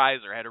late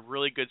riser, had a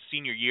really good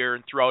senior year,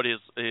 and throughout his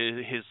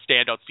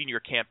standout senior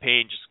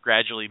campaign just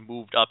gradually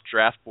moved up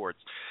draft boards.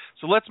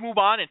 So let's move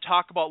on and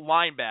talk about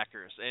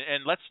linebackers.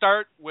 And let's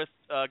start with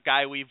a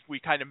guy we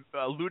kind of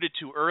alluded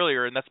to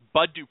earlier, and that's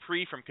Bud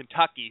Dupree from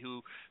Kentucky,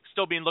 who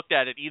still being looked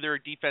at either a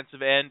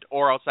defensive end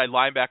or outside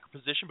linebacker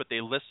position, but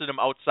they listed him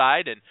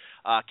outside and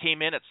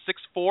came in at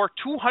 6'4",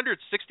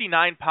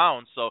 269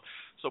 pounds. So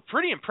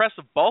pretty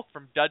impressive bulk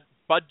from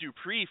Bud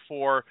Dupree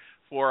for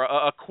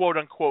a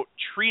quote-unquote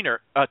tweener,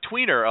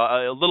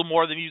 a little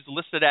more than he was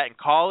listed at in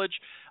college.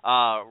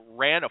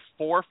 Ran a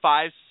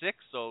 4.56,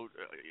 so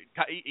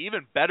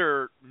even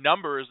better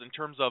numbers in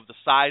terms of the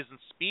size and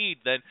speed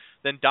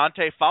than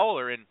Dante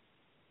Fowler. And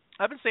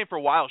I've been saying for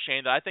a while,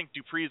 Shane, that I think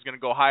Dupree is going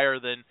to go higher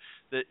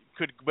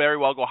could very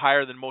well go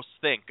higher than most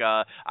think.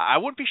 I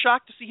wouldn't be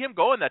shocked to see him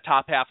go in that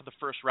top half of the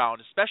first round,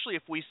 especially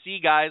if we see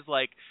guys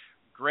like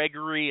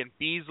Gregory and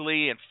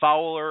Beasley and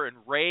Fowler and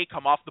Ray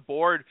come off the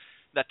board,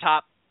 that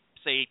top,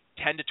 say,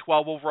 10 to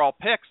 12 overall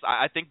picks.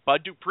 I think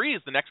Bud Dupree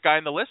is the next guy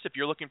on the list if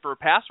you're looking for a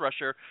pass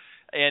rusher.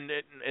 And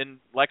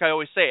like I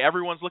always say,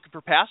 everyone's looking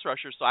for pass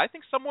rushers. So I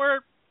think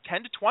somewhere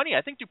 10 to 20,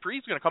 I think Dupree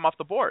is going to come off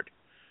the board.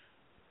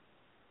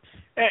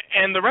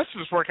 And the rest of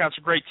his workouts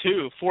are great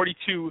too.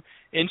 42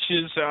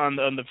 inches on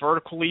the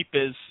vertical leap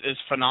is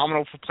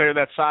phenomenal for a player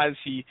that size.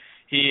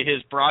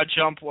 His broad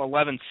jump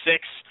 11.6.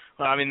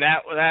 I mean that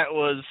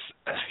was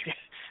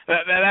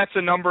that's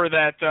a number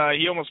that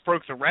he almost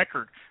broke the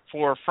record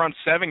for front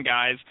seven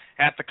guys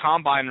at the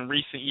combine in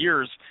recent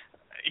years.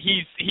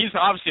 He's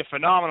obviously a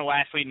phenomenal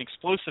athlete, an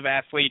explosive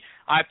athlete.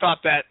 I thought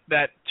that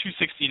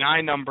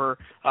 269 number,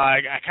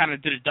 I kind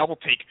of did a double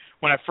take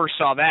when I first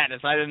saw that,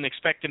 as I didn't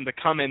expect him to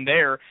come in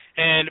there.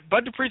 And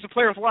Bud Dupree's a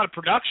player with a lot of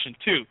production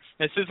too.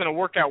 This isn't a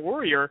workout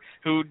warrior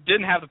who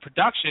didn't have the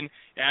production.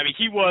 I mean,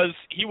 he was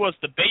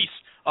the base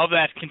of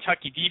that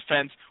Kentucky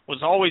defense,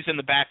 was always in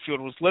the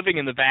backfield, was living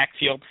in the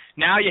backfield.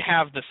 Now you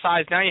have the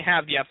size, now you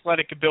have the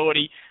athletic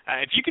ability.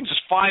 If you can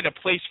just find a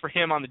place for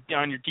him on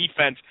your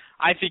defense,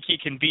 I think he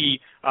can be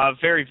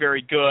very,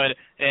 very good.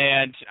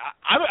 And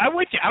I'm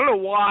with you. I don't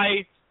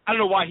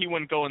know why he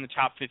wouldn't go in the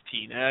top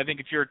 15. And I think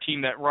if you're a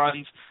team that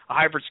runs a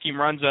hybrid scheme,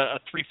 runs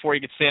a 3-4,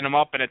 you could stand him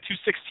up. And at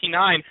 269,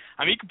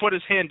 I mean, he could put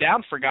his hand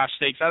down, for gosh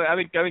sakes. I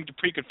think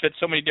Dupree could fit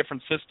so many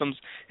different systems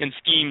and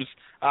schemes.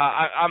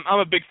 I'm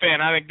a big fan.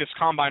 I think this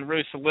combine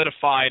really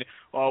solidified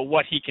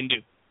what he can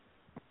do.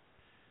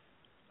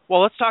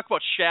 Well, let's talk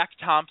about Shaq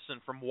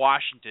Thompson from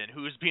Washington,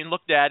 who is being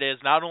looked at as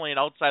not only an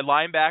outside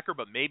linebacker,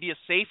 but maybe a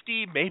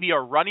safety, maybe a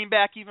running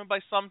back even by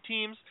some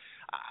teams.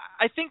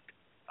 I think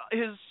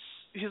his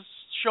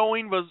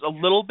showing was a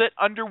little bit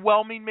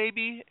underwhelming,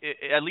 maybe,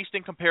 at least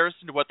in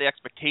comparison to what the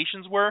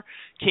expectations were.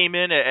 Came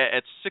in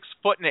at 6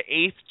 foot and an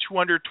eighth,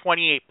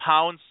 228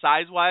 pounds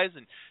size-wise,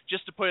 and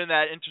just to put in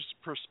that into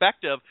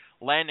perspective,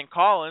 Landon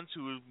Collins,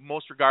 who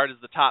most regarded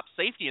as the top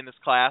safety in this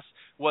class,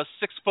 was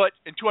 6 foot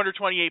and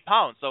 228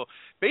 pounds. So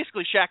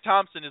basically, Shaq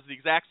Thompson is the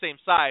exact same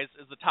size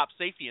as the top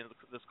safety in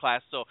this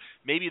class. So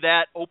maybe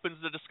that opens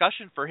the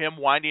discussion for him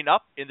winding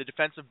up in the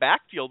defensive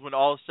backfield when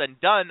all is said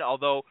and done,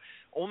 although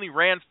only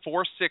ran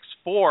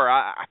 4.64.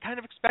 I kind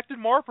of expected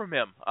more from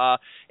him.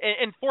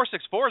 And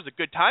 4.64 is a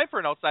good time for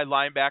an outside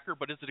linebacker,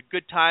 but is it a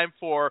good time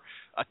for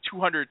a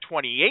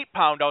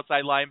 228-pound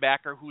outside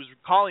linebacker whose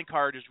calling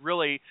card is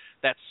really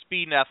that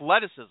speed and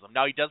athleticism?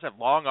 Now, he does have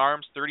long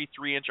arms,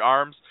 33-inch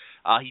arms.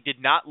 He did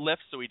not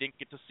lift, so he didn't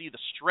get to see the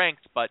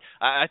strength, but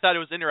I thought it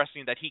was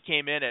interesting that he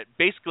came in at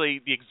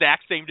basically the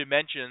exact same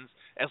dimensions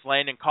as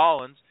Landon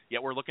Collins,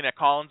 yet we're looking at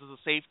Collins as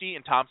a safety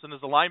and Thompson as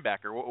a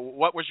linebacker.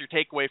 What was your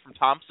takeaway from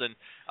Thompson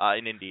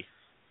in Indy?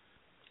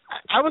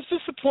 I was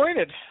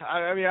disappointed.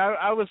 I mean,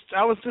 I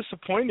was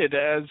disappointed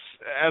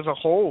as a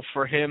whole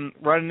for him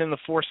running in the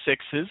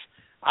 4.6s.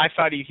 I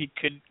thought he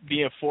could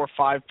be a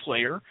 4.5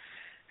 player,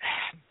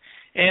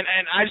 and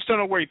I just don't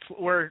know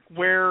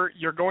where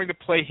you're going to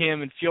play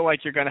him and feel like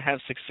you're going to have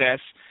success.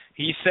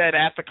 He said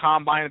at the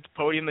combine at the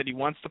podium that he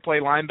wants to play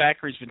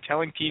linebacker. He's been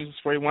telling teams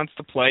that's where he wants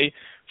to play.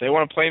 If they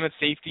want to play him at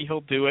safety,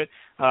 he'll do it.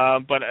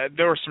 But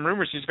there were some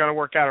rumors he's going to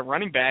work out at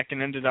running back,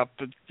 and ended up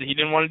that he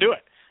didn't want to do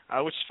it,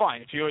 which is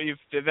fine. If you're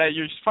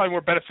just probably more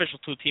beneficial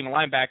to a team of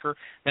linebacker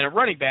than a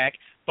running back.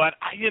 But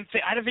I didn't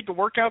think the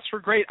workouts were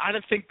great. I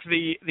didn't think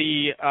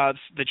the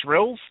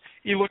drills,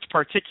 he looked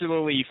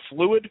particularly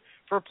fluid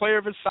for a player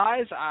of his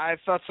size. I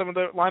thought some of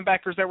the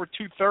linebackers that were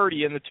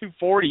 230 and the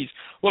 240s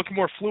looked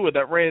more fluid,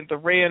 that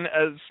ran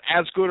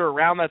as good or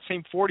around that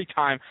same 40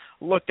 time,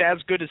 looked as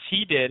good as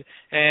he did.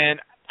 And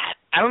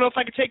I don't know if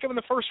I could take him in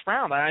the first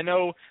round. I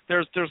know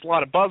there's a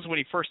lot of buzz when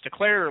he first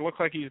declared, or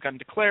looked like he was going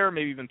to declare,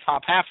 maybe even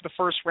top half of the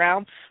first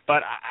round.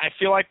 But I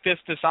feel like this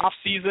off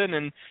season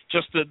and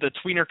just the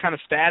tweener kind of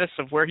status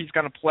of where he's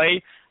going to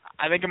play,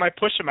 I think it might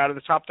push him out of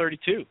the top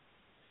 32.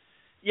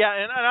 Yeah,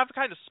 and I've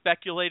kind of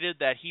speculated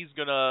that he's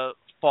going to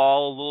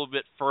fall a little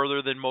bit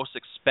further than most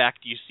expect.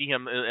 You see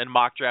him in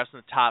mock drafts in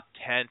the top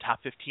 10, top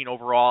 15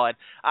 overall, and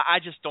I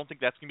just don't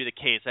think that's going to be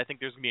the case. I think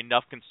there's going to be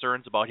enough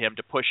concerns about him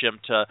to push him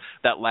to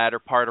that latter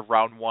part of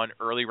round 1,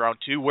 early round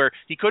 2, where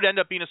he could end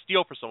up being a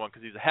steal for someone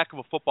because he's a heck of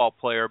a football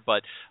player,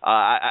 but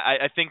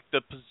I think the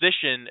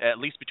position, at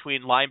least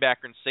between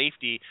linebacker and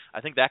safety,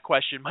 I think that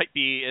question might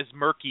be as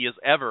murky as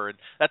ever, and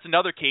that's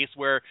another case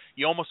where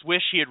you almost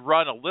wish he had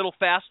run a little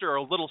faster or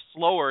a little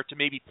slower to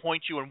maybe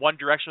point you in one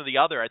direction or the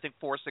other. I think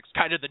 4.6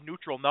 kind of the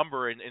neutral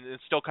number, and it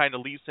still kind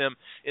of leaves him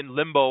in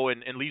limbo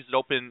and leaves it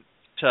open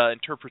to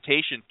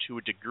interpretation to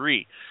a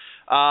degree.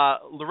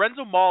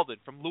 Lorenzo Mauldin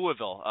from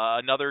Louisville,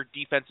 another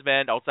defensive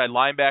end, outside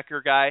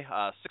linebacker guy,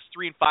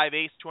 6'3" and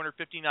 5/8",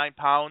 259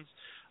 pounds,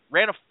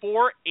 ran a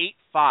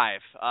 4.85.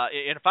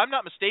 And if I'm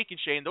not mistaken,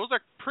 Shane, those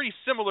are pretty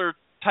similar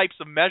types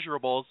of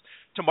measurables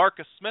to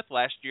Marcus Smith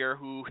last year,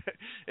 who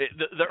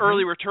the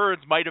early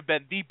returns might have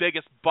been the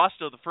biggest bust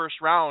of the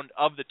first round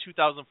of the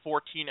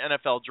 2014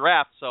 NFL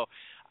draft. So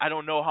I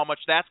don't know how much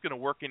that's going to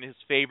work in his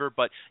favor,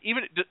 but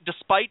even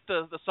despite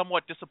the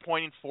somewhat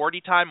disappointing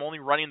 40 time, only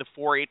running the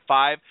 4.85,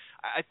 I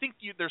think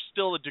there's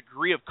still a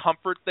degree of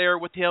comfort there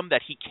with him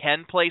that he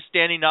can play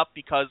standing up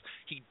because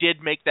he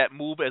did make that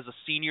move as a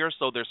senior,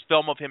 so there's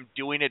film of him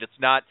doing it. It's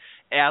not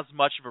as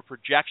much of a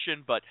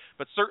projection, but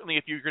certainly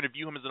if you're going to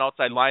view him as an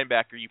outside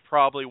linebacker, you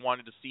probably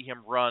wanted to see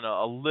him run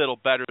a little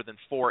better than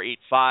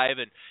 4.85.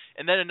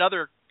 And then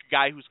another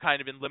guy who's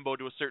kind of in limbo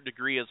to a certain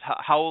degree is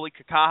Hau'oli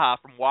Kikaha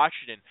from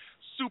Washington.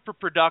 Super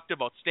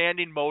productive,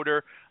 outstanding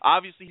motor.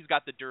 Obviously, he's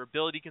got the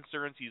durability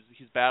concerns.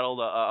 He's battled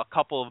a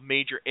couple of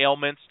major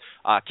ailments.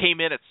 Came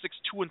in at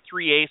 6'2" and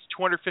 3/8",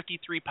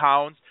 253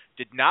 pounds.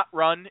 Did not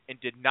run and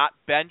did not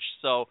bench.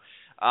 So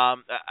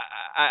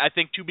I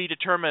think to be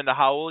determined,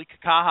 Hau'oli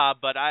Kikaha.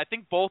 But I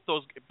think both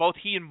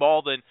he and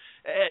Mauldin,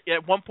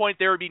 at one point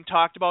they were being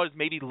talked about as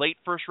maybe late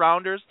first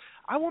rounders.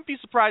 I won't be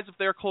surprised if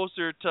they're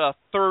closer to a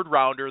third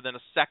rounder than a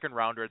second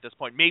rounder at this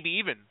point, maybe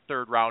even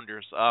third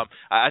rounders.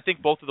 I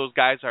think both of those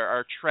guys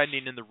are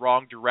trending in the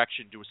wrong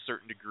direction to a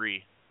certain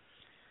degree.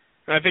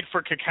 And I think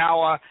for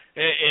Kikaha,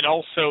 it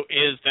also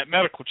is that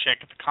medical check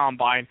at the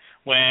combine.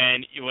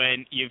 When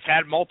you've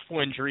had multiple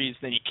injuries,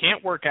 then you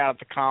can't work out at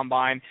the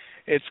combine.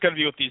 It's going to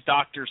be what these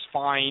doctors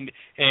find,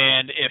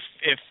 and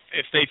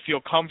if they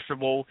feel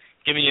comfortable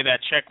giving you that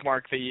check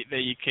mark that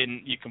you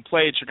can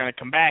play it, you're going to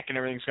come back and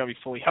everything's going to be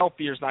fully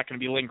healthy. There's not going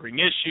to be lingering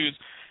issues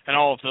and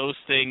all of those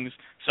things.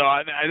 So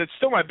that's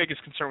still my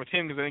biggest concern with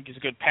him because I think he's a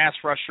good pass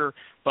rusher,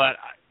 but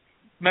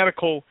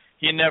medical,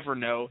 you never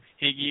know.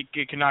 You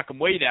can knock him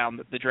way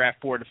down the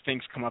draft board if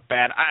things come up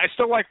bad. I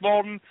still like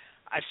Mauldin.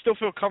 I still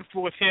feel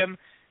comfortable with him,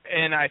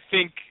 and I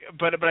think,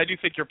 but I do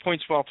think your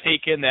point's well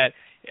taken that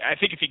I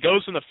think if he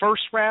goes in the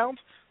first round,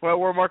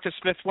 where Marcus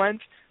Smith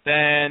went,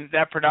 then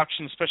that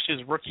production, especially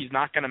as a rookie, is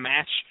not going to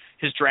match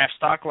his draft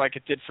stock like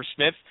it did for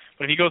Smith.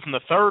 But if he goes in the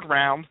third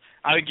round,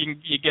 I think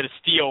you get a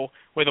steal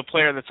with a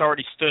player that's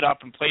already stood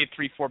up and played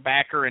 3-4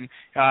 backer, and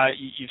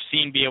you've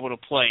seen be able to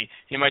play.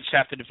 You might just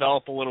have to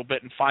develop a little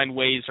bit and find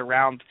ways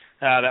around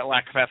that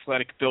lack of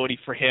athletic ability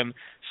for him.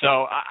 So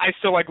I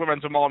still like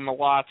Lorenzo Mauldin a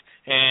lot,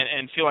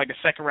 and feel like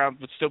a second round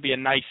would still be a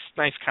nice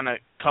kind of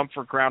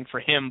comfort ground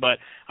for him. But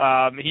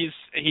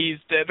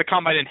the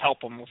combine didn't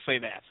help him. We'll say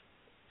that.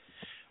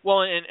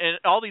 Well, and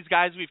all these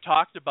guys we've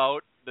talked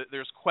about,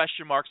 there's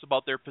question marks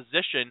about their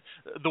position.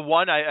 The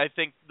one I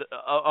think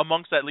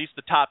amongst at least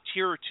the top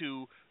tier or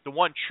two, the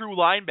one true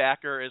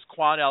linebacker is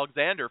Quan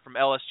Alexander from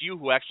LSU,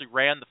 who actually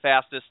ran the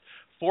fastest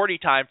 40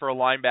 time for a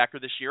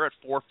linebacker this year at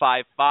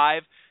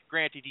 4.55.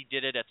 Granted, he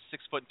did it at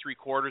 6 foot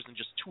 3/4 and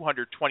just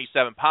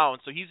 227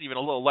 pounds, so he's even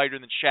a little lighter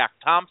than Shaq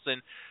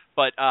Thompson.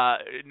 But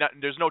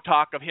there's no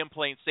talk of him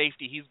playing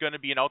safety. He's going to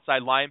be an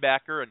outside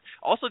linebacker, and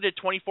also did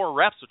 24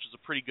 reps, which is a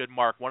pretty good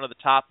mark, one of the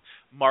top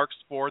marks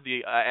for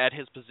the at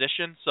his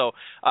position. So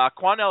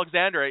Quan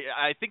Alexander,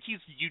 I think he's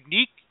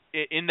unique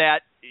in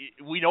that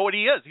we know what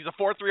he is. He's a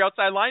 4-3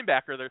 outside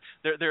linebacker.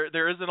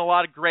 There isn't a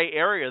lot of gray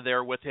area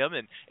there with him,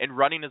 and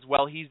running as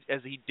well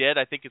as he did,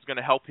 I think is going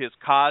to help his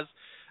cause.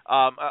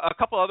 A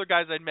couple other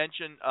guys I'd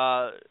mention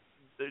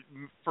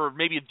for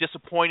maybe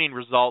disappointing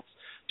results.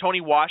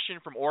 Tony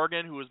Washington from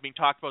Oregon, who was being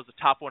talked about as the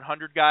top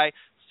 100 guy,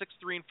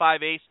 6'3" and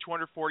 5/8",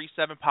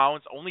 247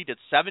 pounds, only did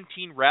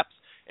 17 reps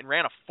and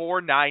ran a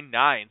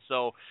 4.99.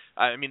 So,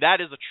 I mean, that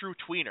is a true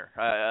tweener.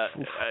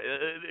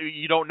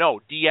 You don't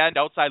know. D-end,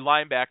 outside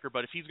linebacker,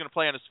 but if he's going to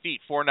play on his feet,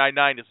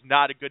 4.99 is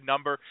not a good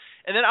number.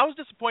 And then I was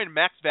disappointed in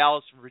Max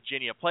Vallis from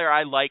Virginia, a player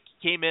I like.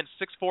 He came in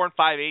 6'4" and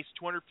 5/8",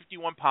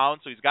 251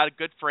 pounds, so he's got a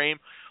good frame.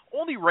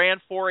 Only ran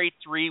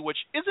 4.83, which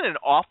isn't an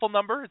awful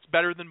number. It's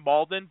better than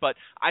Mauldin, but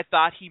I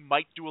thought he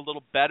might do a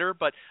little better.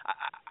 But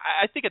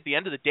I think at the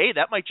end of the day,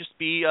 that might just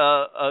be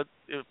a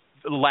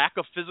lack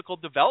of physical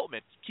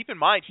development. Keep in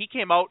mind, he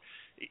came out,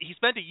 he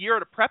spent a year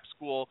at a prep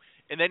school,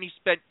 and then he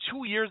spent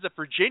 2 years at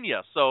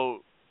Virginia.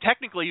 So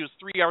technically he was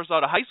 3 years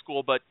out of high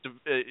school, but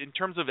in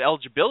terms of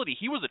eligibility,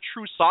 he was a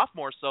true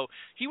sophomore. So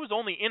he was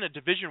only in a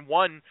Division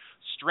I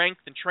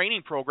strength and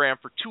training program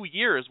for 2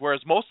 years,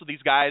 whereas most of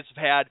these guys have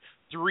had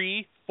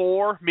 3,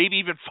 4, maybe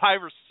even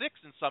 5 or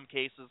 6 in some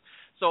cases.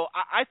 So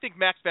I think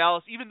Max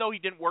Vallis, even though he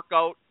didn't work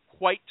out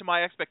quite to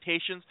my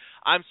expectations,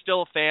 I'm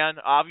still a fan.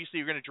 Obviously,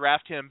 you're going to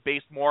draft him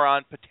based more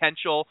on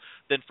potential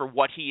than for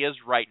what he is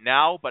right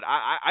now, but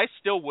I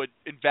still would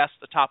invest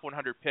a top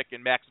 100 pick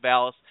in Max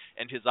Vallis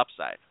and his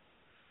upside.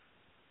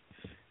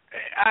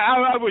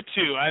 I would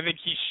too. I think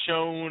he's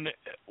shown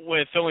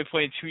with only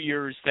playing 2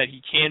 years that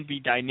he can be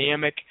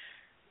dynamic.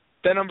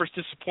 That number's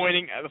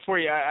disappointing. Before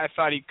I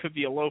thought he could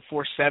be a low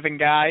 4.7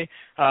 guy,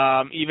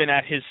 even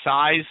at his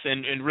size,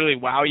 and really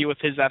wow you with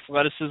his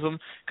athleticism,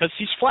 because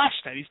he's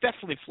flashed that. He's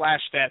definitely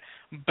flashed that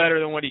better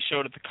than what he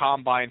showed at the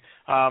combine.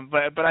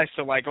 But I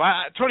still like him.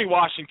 Tony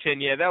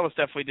Washington, yeah, that was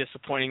definitely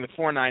disappointing. The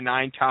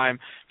 4.99 time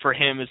for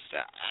him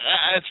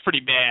that's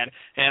pretty bad,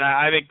 and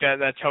I think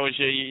that tells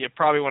you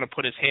probably want to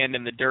put his hand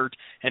in the dirt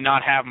and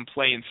not have him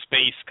play in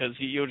space, because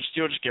you'll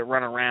just get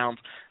run around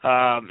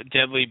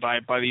deadly by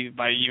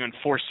even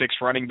 4.6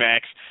 running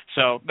backs.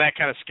 So that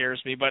kind of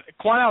scares me. But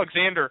Quan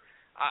Alexander,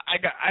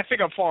 I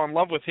think I'm falling in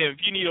love with him.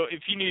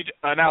 If you need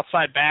an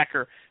outside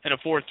backer and a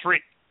 4.3,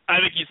 I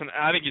think he's a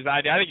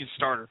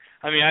starter.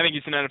 I think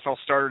he's an NFL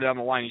starter down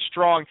the line. He's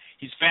strong,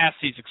 he's fast,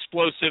 he's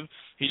explosive.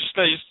 He's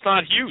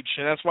not huge,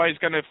 and that's why he's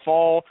going to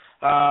fall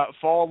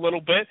a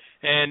little bit.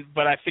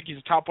 But I think he's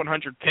a top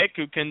 100 pick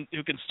who can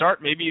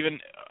start maybe even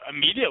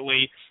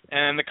immediately,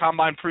 and the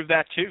combine proved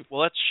that too.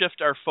 Well, let's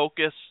shift our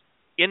focus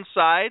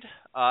inside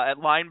at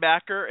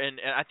linebacker,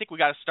 and I think we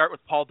got to start with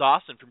Paul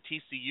Dawson from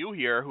TCU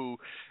here, who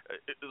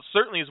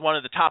certainly is one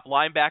of the top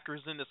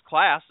linebackers in this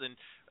class, and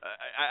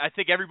I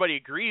think everybody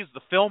agrees the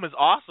film is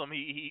awesome.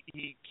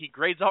 He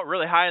grades out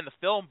really high in the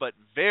film, but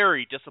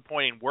very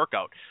disappointing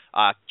workout.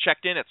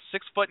 Checked in at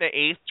 6 foot and an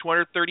eighth,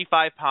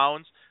 235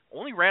 pounds,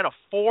 only ran a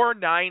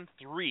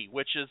 4.93,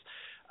 which is,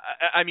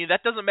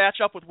 that doesn't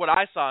match up with what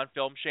I saw in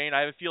film, Shane.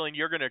 I have a feeling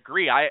you're going to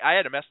agree. I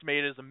had him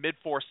estimated as a mid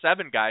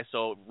 4.7 guy,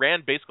 so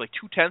ran basically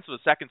 0.2 of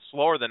a second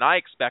slower than I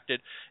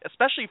expected,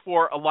 especially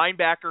for a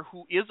linebacker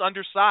who is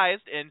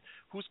undersized and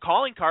whose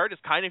calling card is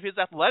kind of his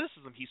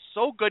athleticism. He's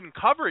so good in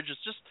coverage.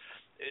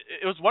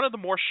 It was one of the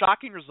more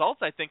shocking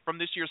results, I think, from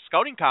this year's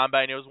scouting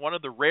combine. It was one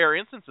of the rare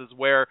instances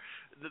where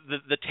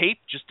the tape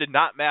just did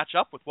not match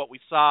up with what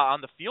we saw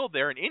on the field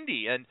there in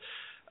Indy. And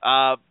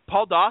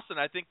Paul Dawson,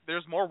 I think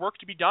there's more work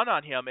to be done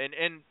on him.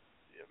 And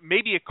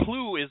maybe a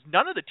clue is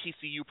none of the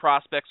TCU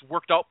prospects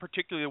worked out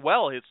particularly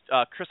well. His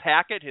Chris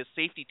Hackett, his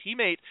safety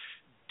teammate,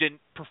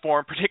 didn't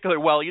perform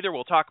particularly well either.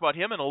 We'll talk about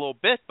him in a little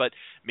bit, but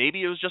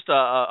maybe it was just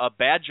a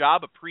bad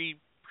job of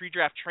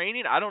pre-draft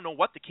training. I don't know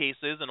what the case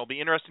is, and it'll be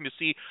interesting to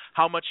see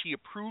how much he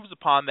improves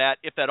upon that,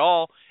 if at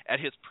all, at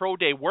his pro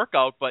day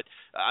workout. But,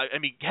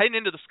 heading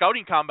into the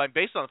scouting combine,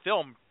 based on the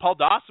film, Paul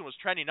Dawson was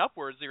trending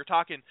upwards. They were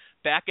talking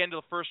back end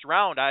of the first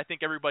round. I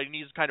think everybody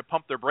needs to kind of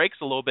pump their brakes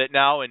a little bit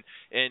now, and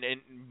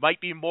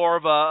might be more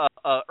of a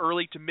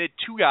early to mid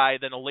 2 guy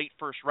than a late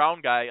first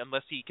round guy,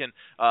 unless he can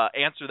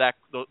answer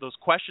those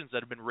questions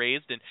that have been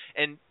raised.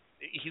 And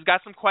he's got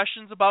some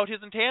questions about his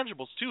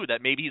intangibles too,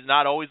 that maybe he's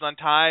not always on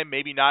time,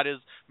 maybe not as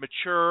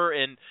mature,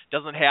 and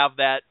doesn't have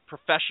that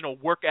professional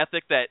work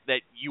ethic that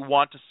you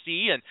want to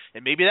see,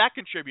 and maybe that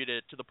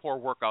contributed to the poor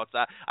workouts.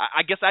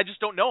 I guess I just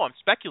don't know. I'm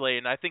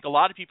speculating. I think a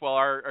lot of people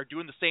are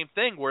doing the same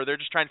thing, where they're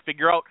just trying to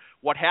figure out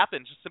what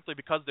happened, just simply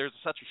because there's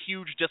such a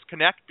huge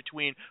disconnect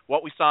between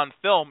what we saw in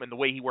film and the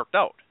way he worked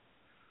out.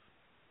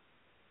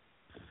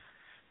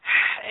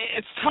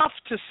 It's tough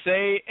to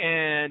say,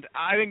 and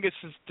I think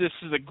this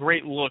is a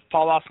great look.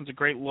 Paul Dawson's a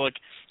great look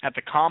at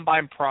the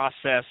combine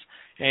process,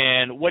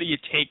 and what do you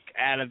take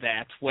out of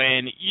that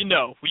when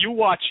you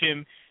watch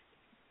him?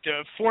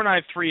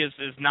 4.93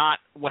 is not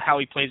how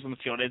he plays on the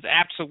field.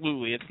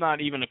 It's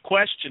not even a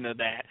question of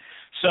that.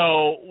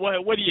 So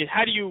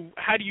how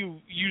do you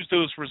use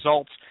those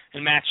results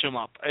and match them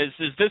up?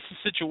 Is this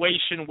a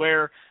situation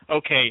where,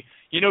 okay,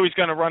 he's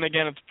going to run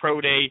again at the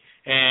pro day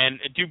and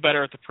do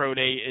better at the pro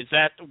day? Is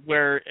that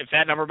where, if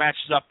that number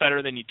matches up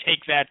better, then you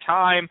take that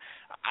time?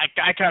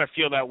 I kind of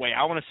feel that way.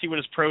 I want to see what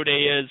his pro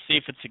day is, see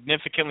if it's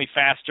significantly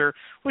faster,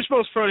 which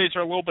most pro days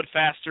are a little bit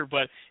faster,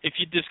 but if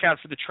you discount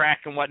for the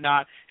track and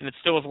whatnot, and it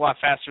still is a lot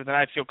faster, then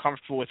I'd feel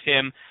comfortable with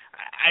him.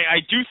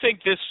 I do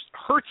think this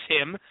hurts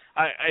him.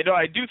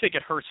 I do think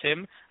it hurts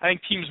him. I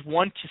think teams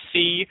want to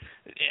see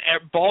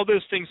all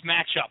those things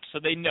match up, so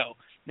they know.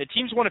 The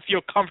teams want to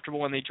feel comfortable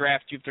when they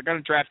draft you. If they're going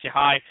to draft you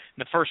high in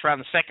the first round,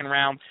 the second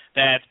round,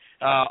 that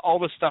all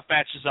this stuff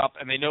matches up,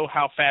 and they know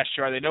how fast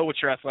you are. They know what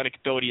your athletic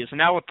ability is. And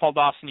now with Paul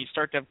Dawson, you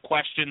start to have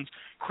questions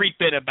creep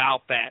in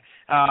about that.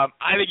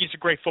 I think he's a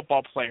great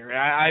football player.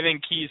 I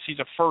think he's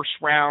a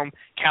first-round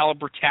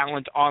caliber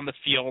talent on the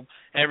field,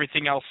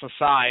 everything else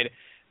aside.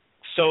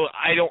 So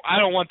I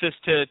don't want this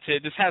to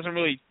this hasn't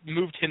really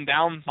moved him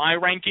down my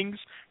rankings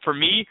for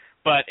me.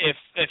 But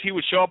if he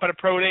would show up at a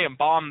pro day and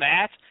bomb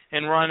that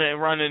and run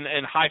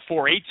in high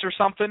 4.8s or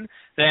something,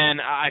 then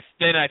I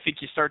think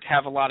you start to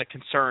have a lot of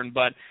concern.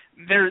 But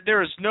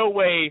there is no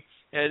way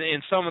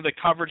in some of the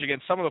coverage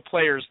against some of the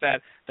players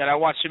that I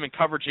watched him in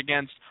coverage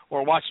against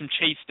or watched him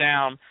chase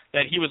down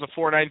that he was a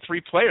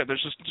 4.93 player.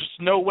 There's just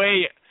no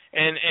way.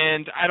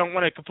 And I don't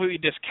want to completely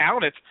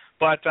discount it,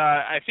 but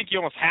I think you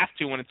almost have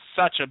to when it's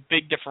such a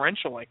big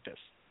differential like this.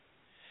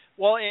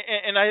 Well,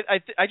 and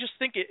I just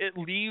think it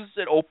leaves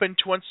it open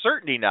to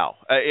uncertainty now.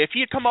 If he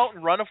had come out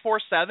and run a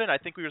 4.7, I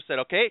think we would have said,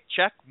 okay,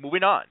 check,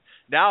 moving on.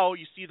 Now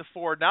you see the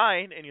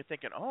 4.9, and you're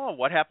thinking, oh,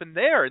 what happened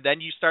there? And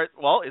then you start,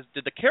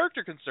 did the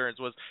character concerns,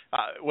 was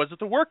it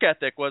the work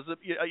ethic? Was it,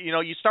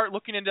 you start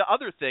looking into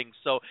other things.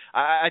 So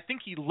I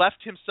think he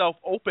left himself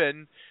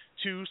open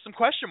to some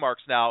question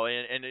marks now,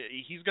 and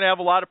he's going to have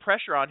a lot of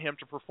pressure on him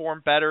to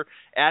perform better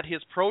at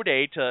his pro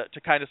day to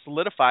kind of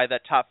solidify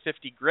that top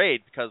 50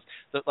 grade, because,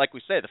 like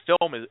we say, the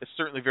film is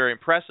certainly very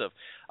impressive.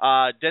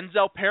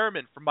 Denzel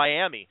Perryman from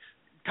Miami,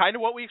 kind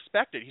of what we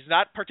expected. He's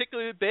not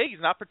particularly big.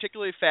 He's not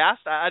particularly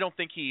fast. I don't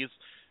think he's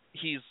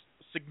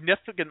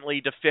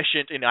significantly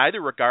deficient in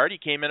either regard. He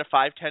came in at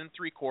 5'10"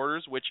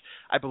 3/4, which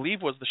I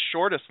believe was the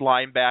shortest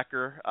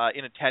linebacker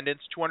in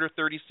attendance,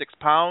 236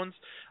 pounds,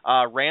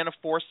 ran a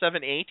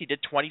 4.78. He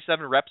did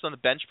 27 reps on the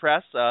bench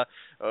press,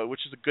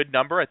 which is a good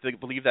number. I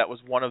believe that was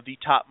one of the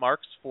top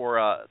marks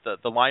for the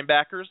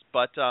linebackers.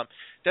 But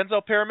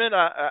Denzel Perryman,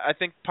 I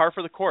think par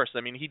for the course. I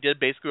mean, he did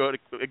basically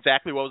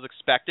exactly what was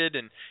expected,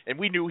 and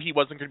we knew he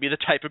wasn't going to be the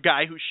type of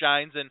guy who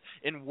shines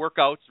in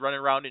workouts running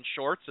around in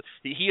shorts.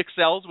 He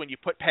excels when you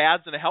put pads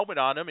and a helmet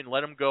on him and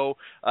let him go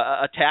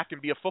attack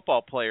and be a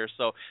football player.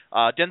 So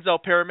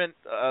Denzel Perryman,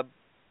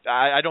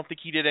 I don't think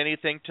he did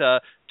anything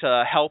to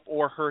help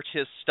or hurt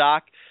his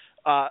stock.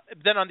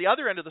 Then on the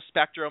other end of the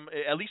spectrum,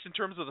 at least in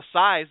terms of the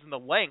size and the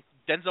length,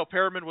 Denzel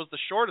Perryman was the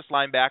shortest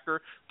linebacker.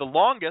 The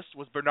longest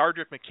was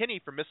Bernardrick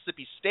McKinney from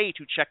Mississippi State,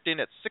 who checked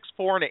in at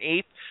 6'4"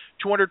 1/8",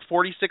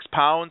 246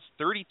 pounds,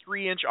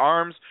 33-inch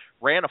arms,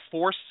 ran a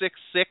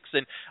 4.66.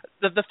 And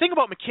the thing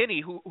about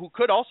McKinney, who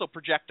could also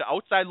project to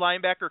outside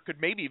linebacker,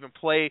 could maybe even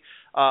play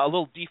a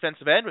little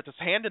defensive end with his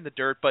hand in the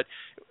dirt. But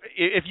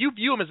if you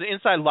view him as an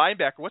inside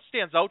linebacker, what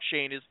stands out,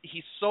 Shane, is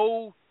he's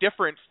so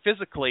different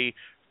physically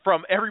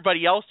from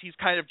everybody else he's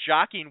kind of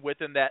jockeying with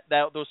in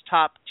those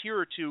top tier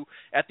or two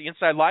at the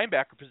inside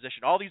linebacker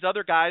position. All these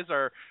other guys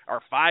are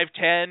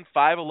 5'10",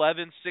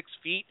 5'11", 6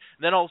 feet.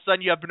 And then all of a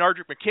sudden you have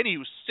Bernardrick McKinney,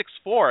 who's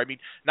 6'4". I mean,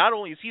 not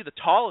only is he the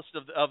tallest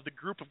of the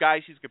group of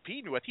guys he's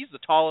competing with, he's the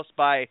tallest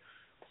by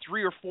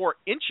 3 or 4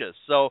 inches.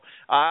 So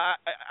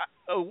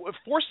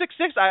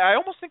 4.66, I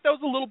almost think that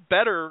was a little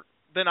better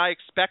than I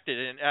expected.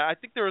 And I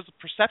think there was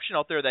a perception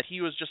out there that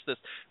he was just this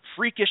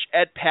freakish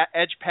edge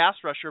pass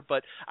rusher,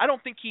 but I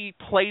don't think he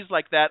plays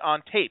like that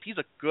on tape. He's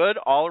a good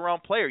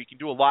all-around player. He can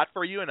do a lot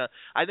for you, and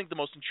I think the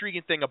most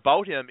intriguing thing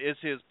about him is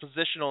his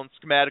positional and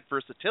schematic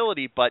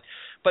versatility. But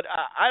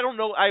I don't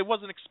know. I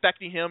wasn't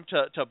expecting him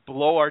to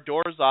blow our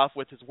doors off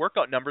with his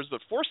workout numbers,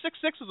 but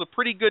 4.66 is a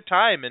pretty good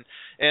time, and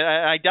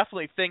I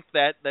definitely think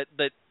that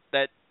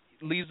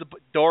leaves the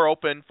door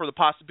open for the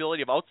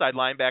possibility of outside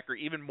linebacker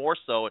even more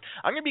so. And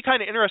I'm going to be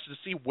kind of interested to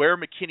see where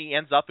McKinney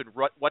ends up and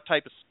what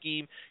type of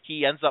scheme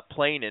he ends up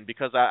playing in,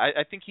 because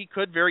I think he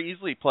could very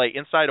easily play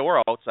inside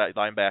or outside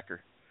linebacker.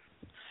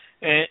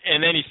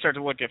 And then you start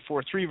to look at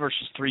 4.3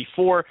 versus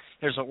 3.4.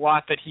 There's a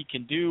lot that he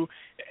can do,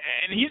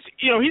 and he's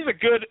a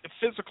good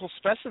physical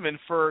specimen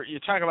for, you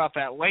talk about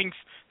that length,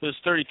 those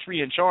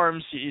 33-inch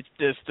arms,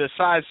 the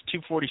size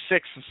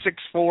 246 and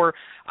 6'4".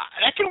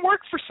 That can work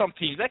for some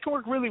teams. That can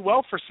work really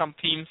well for some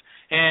teams,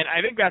 and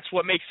I think that's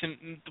what makes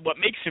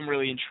him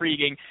really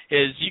intriguing.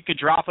 Is you could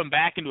drop him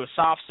back into a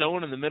soft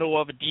zone in the middle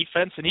of a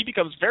defense, and he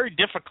becomes very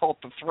difficult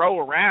to throw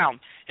around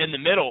in the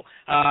middle.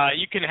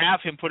 You can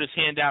have him put his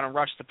hand down and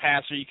rush the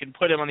passer. You can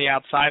put him on the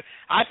outside.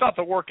 I thought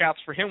the workouts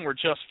for him were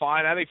just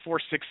fine. I think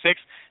 4.66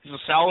 is a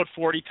solid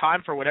 40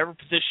 time for whatever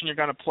position you're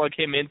going to plug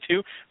him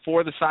into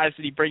for the size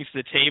that he brings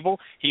to the table.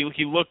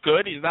 He looked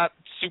good. He's not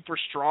super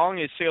strong.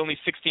 He's only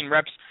 16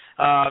 reps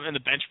in the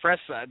bench press.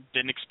 I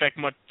didn't expect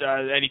much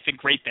anything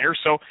great there.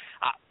 So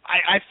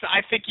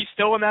I think he's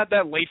still in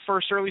that late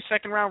first, early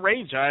second round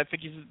range. I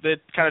think that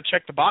kind of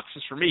checked the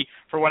boxes for me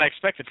for what I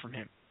expected from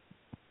him.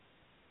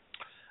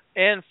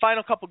 And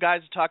final couple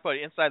guys to talk about,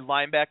 inside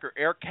linebacker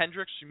Eric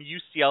Kendricks from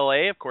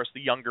UCLA, of course the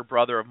younger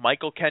brother of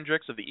Michael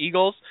Kendricks of the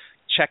Eagles,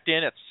 checked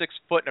in at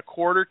 6'1",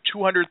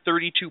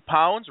 232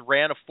 pounds,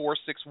 ran a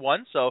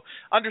 4.61, so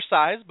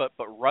undersized but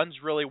runs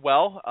really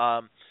well.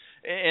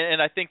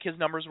 And I think his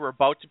numbers were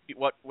about to be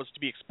what was to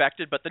be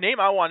expected. But the name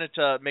I wanted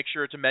to make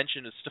sure to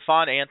mention is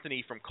Stephon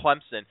Anthony from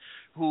Clemson,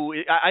 who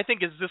I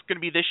think is this going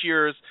to be this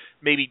year's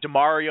maybe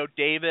Demario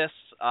Davis.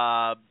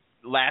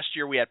 Last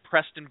year we had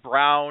Preston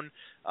Brown.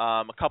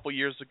 A couple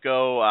years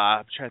ago,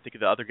 I'm trying to think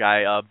of the other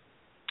guy.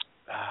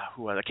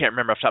 Who I can't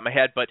remember off the top of my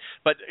head, but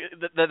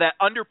that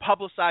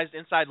underpublicized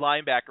inside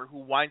linebacker who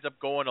winds up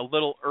going a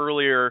little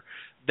earlier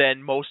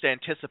than most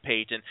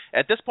anticipate. And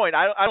at this point,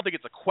 I don't think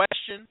it's a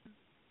question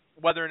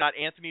whether or not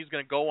Anthony's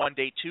going to go on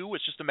day 2.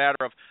 It's just a matter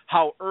of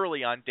how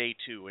early on day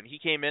 2. And he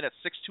came in at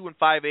 6'2" and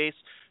 5/8",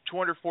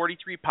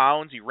 243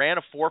 pounds. He ran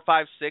a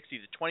 4.56. He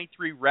did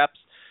 23 reps.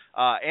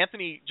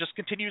 Anthony just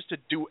continues to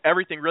do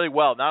everything really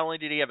well. Not only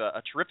did he have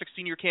a terrific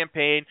senior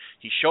campaign,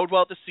 he showed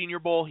well at the Senior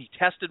Bowl, he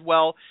tested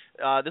well.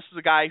 This is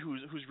a guy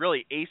who's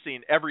really acing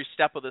every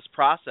step of this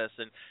process.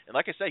 And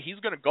like I said, he's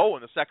going to go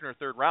in the second or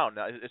third round.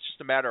 It's just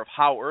a matter of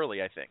how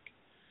early, I think.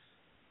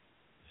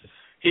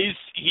 He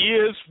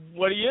is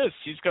what he is.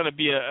 He's going to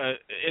be a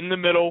in the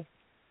middle,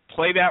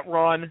 play that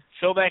run,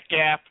 fill that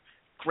gap,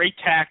 great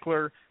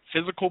tackler,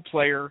 physical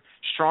player,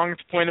 strong at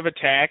the point of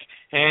attack,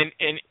 and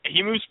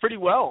he moves pretty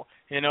well.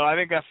 I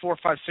think that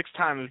 4.56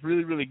 time is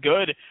really, really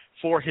good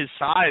for his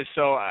size.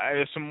 So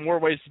there's some more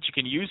ways that you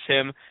can use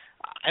him.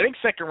 I think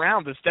second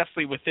round is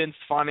definitely within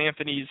Stephon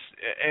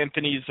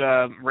Anthony's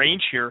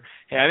range here.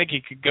 And I think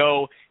he could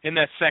go in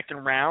that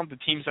second round. The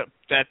teams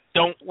that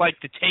don't like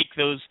to take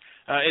those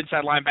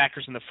inside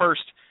linebackers in the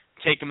first,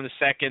 take him in the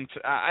second.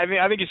 I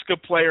think he's a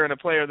good player and a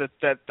player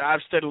that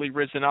I've steadily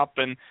risen up,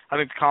 and I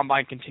think the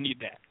Combine continued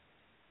that.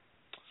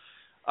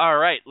 All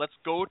right, let's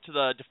go to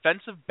the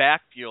defensive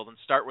backfield and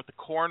start with the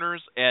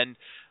corners. And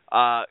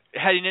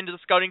heading into the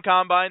scouting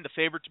combine, the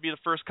favorite to be the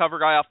first cover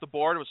guy off the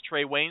board was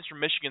Trey Waynes from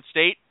Michigan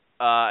State.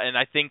 And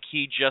I think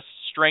he just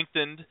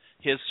strengthened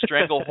his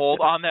stranglehold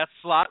on that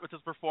slot with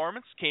his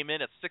performance. Came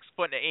in at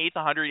 6'8",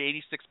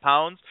 186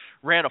 pounds,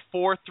 ran a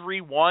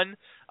 4.31,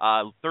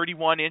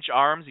 31-inch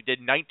arms. He did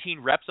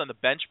 19 reps on the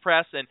bench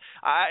press. And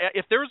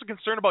if there was a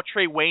concern about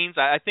Trey Waynes,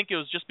 I think it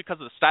was just because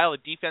of the style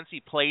of defense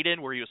he played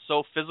in, where he was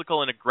so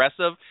physical and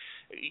aggressive.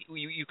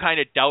 You kind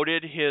of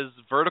doubted his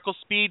vertical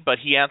speed, but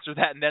he answered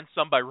that and then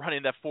some by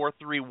running that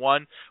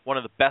 4.31, one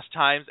of the best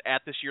times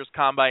at this year's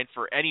combine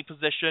for any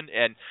position.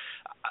 And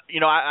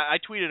I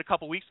tweeted a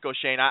couple weeks ago,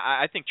 Shane,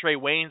 I think Trey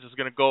Waynes is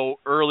going to go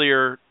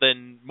earlier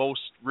than most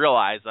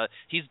realize.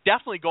 He's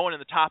definitely going in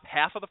the top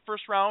half of the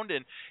first round,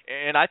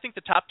 and I think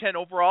the top 10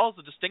 overall is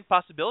a distinct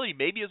possibility,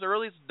 maybe as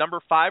early as number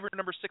 5 or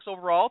number 6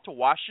 overall to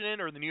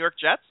Washington or the New York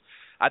Jets.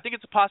 I think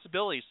it's a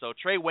possibility. So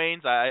Trey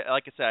Waynes,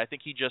 like I said, I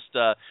think he just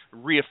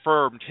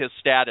reaffirmed his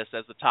status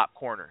as the top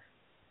corner.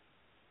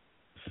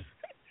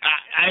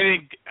 I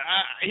think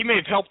he may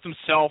have helped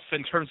himself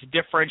in terms of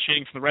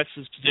differentiating from the rest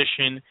of his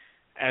position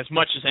as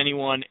much as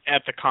anyone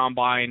at the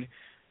Combine.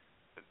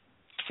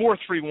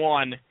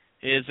 4.31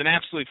 is an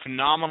absolutely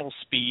phenomenal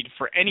speed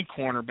for any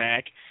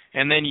cornerback,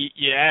 and then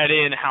you add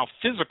in how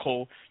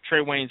physical Trey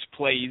Waynes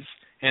plays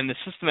and the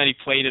system that he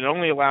played, and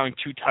only allowing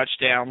 2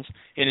 touchdowns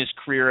in his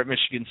career at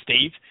Michigan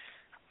State.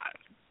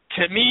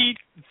 To me,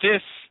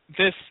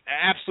 this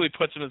absolutely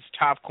puts him as the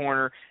top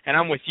corner, and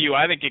I'm with you.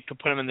 I think it could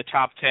put him in the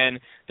top 10.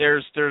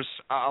 There's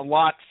a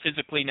lot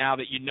physically now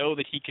that you know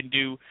that he can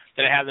do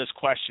that I have those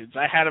questions.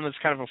 I had him as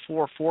kind of a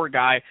 4-4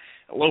 guy,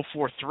 low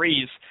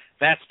 4-3s.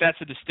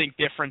 That's a distinct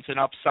difference in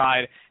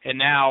upside. And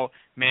now,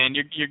 man,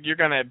 you're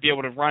going to be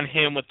able to run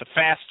him with the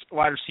fast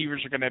wide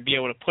receivers. You're going to be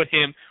able to put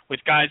him with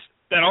guys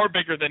that are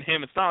bigger than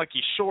him. It's not like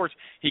he's short.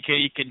 He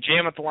can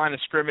jam at the line of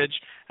scrimmage.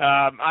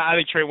 I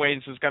think Trae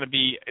Waynes is going to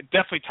be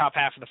definitely top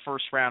half of the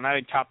first round. I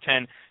think top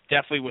 10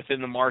 definitely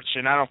within the march.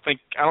 And I don't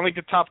think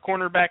the top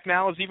cornerback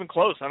now is even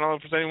close. I don't know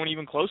if there's anyone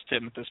even close to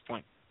him at this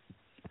point.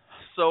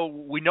 So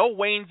we know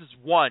Waynes is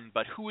 1,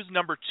 but who is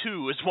number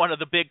 2 is one of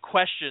the big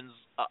questions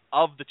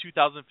of the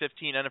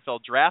 2015 NFL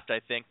Draft, I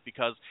think,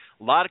 because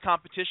a lot of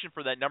competition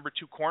for that number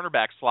 2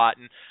 cornerback slot,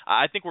 and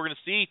I think we're going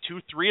to see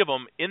 2-3 of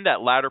them in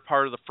that latter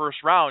part of the first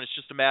round. It's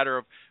just a matter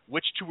of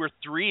which 2 or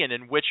 3 and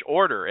in which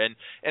order. And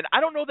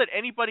I don't know that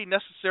anybody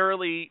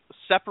necessarily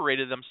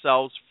separated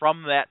themselves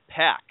from that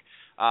pack.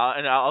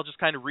 And I'll just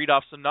kind of read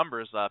off some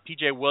numbers.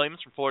 P.J. Williams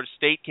from Florida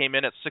State came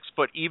in at 6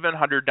 foot even,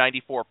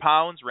 194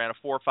 pounds, ran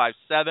a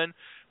 4.57.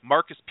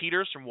 Marcus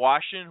Peters from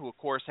Washington, who of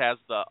course has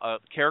the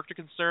character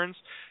concerns,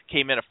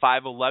 came in at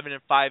 5'11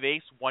 and 5/8,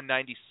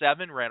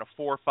 197, ran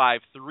a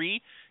 4.53.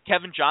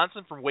 Kevin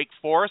Johnson from Wake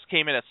Forest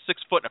came in at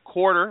 6 foot and a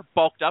quarter,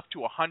 bulked up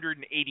to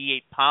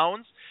 188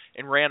 pounds,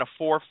 and ran a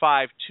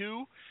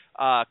 4.52.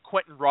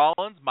 Quentin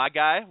Rollins, my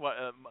guy,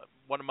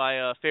 one of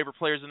my favorite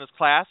players in this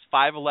class,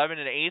 5'11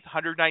 and 1/8,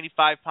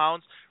 195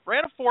 pounds,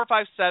 ran a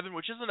 4.57,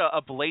 which isn't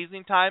a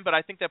blazing time, but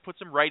I think that puts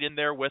him right in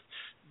there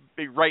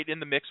right in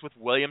the mix with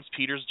Williams,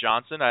 Peters,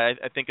 Johnson. I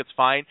think it's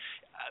fine.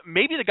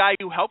 Maybe the guy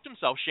who helped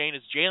himself, Shane,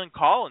 is Jalen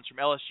Collins from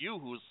LSU,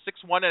 who was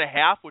 6'1 and a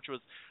half, which was,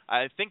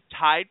 I think,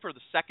 tied for the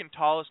second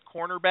tallest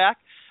cornerback.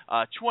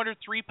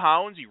 203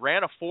 pounds. He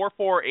ran a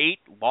 4.48,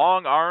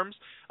 long arms.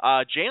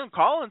 Jalen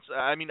Collins,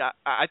 I mean,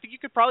 I think you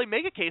could probably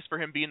make a case for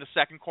him being the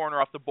second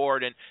corner off the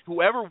board, and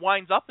whoever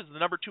winds up as the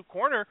number 2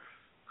 corner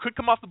could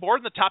come off the board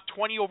in the top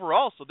 20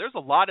 overall. So there's a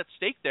lot at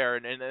stake there,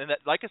 and that,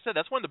 like I said,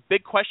 that's one of the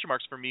big question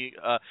marks for me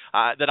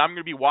that I'm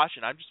going to be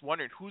watching. I'm just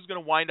wondering who's going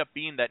to wind up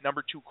being that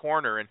number 2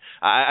 corner, and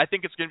I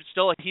think it's going to be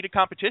still a heated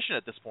competition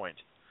at this point.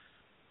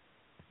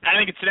 I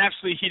think it's an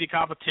absolutely heated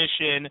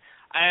competition,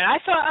 and I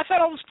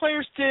thought all those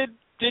players did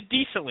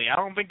decently. I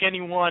don't think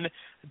anyone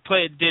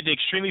did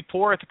extremely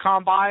poor at the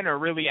combine or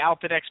really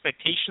outdid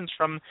expectations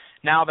from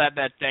now that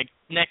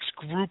next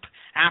group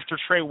after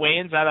Trae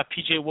Waynes. I thought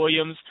P.J.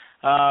 Williams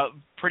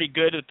pretty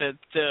good at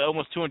the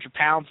almost 200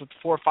 pounds with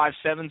the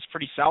 4.57 is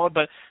pretty solid,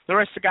 but the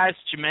rest of the guys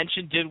that you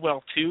mentioned did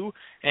well too,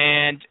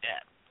 and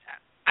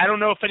I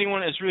don't know if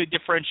anyone has really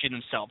differentiated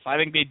themselves. I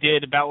think they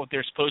did about what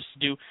they're supposed to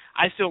do.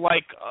 I still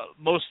like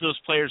most of those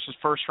players as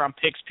first-round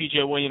picks,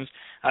 P.J. Williams,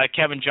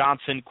 Kevin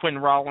Johnson, Quinn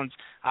Rollins.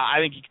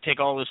 I think you can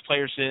take all those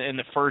players in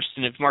the first,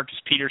 and if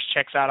Marcus Peters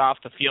checks out off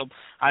the field,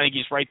 I think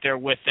he's right there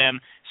with them.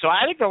 So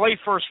I think the late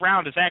first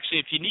round is actually,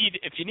 if you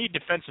need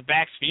defensive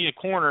backs, if you need a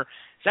corner,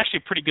 it's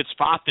actually a pretty good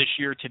spot this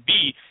year to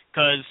be,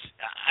 because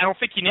I don't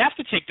think you have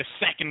to take the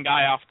second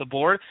guy off the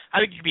board. I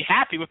think you can be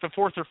happy with the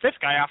 4th or 5th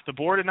guy off the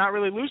board and not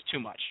really lose too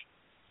much.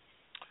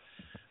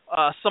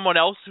 Someone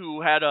else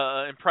who had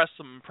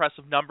some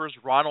impressive numbers,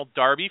 Ronald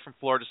Darby from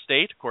Florida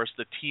State, of course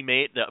the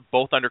teammate,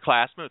 both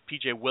underclassmen with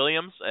P.J.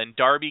 Williams, and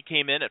Darby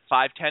came in at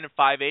 5'10 and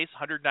 5/8,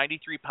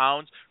 193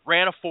 pounds,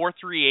 ran a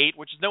 4.38,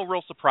 which is no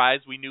real surprise.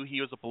 We knew he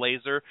was a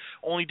blazer.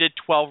 Only did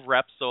 12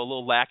 reps, so a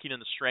little lacking in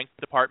the strength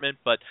department,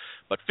 but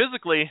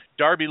physically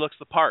Darby looks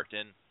the part,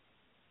 and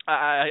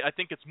I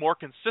think it's more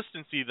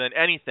consistency than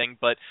anything,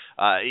 but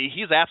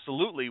he's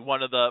absolutely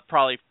one of the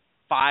probably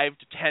 5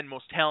 to 10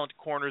 most talented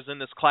corners in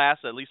this class,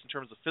 at least in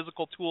terms of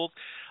physical tools.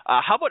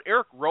 How about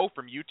Eric Rowe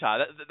from Utah?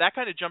 That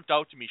kind of jumped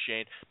out to me,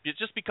 Shane,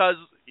 just because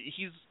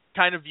he's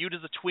kind of viewed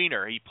as a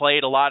tweener. He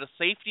played a lot of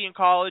safety in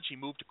college. He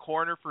moved to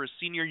corner for his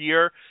senior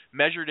year,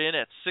 measured in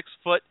at 6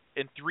 foot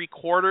and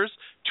 3/4,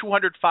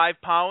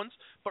 205 pounds,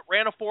 but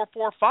ran a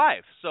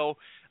 4.45. So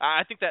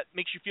I think that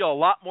makes you feel a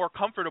lot more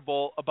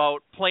comfortable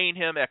about playing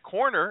him at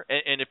corner.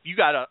 And if you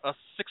got a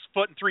 6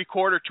 foot and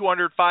 3/4,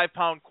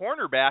 205-pound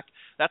cornerback,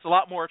 that's a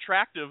lot more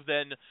attractive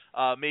than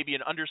maybe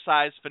an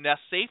undersized finesse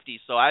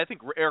safety. So I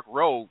think Eric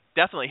Rowe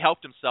definitely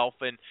helped himself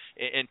and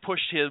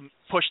pushed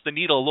the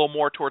needle a little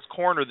more towards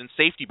corner than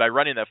safety by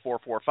running that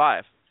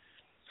 4.45.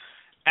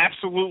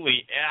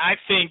 Absolutely. I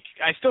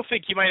still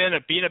think he might end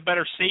up being a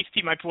better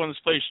safety. Might be one of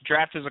those players to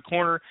draft as a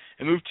corner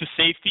and move to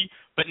safety.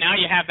 But now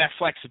you have that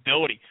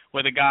flexibility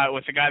with a guy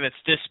that's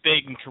this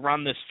big and can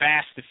run this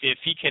fast. If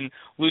he can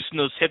loosen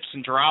those hips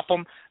and drop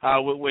them,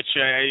 which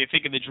I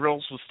think in the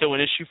drills was still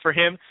an issue for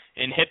him,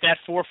 and hit that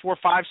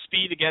 4.45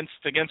 speed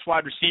against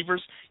wide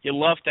receivers, you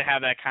love to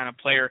have that kind of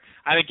player.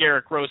 I think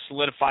Eric Rowe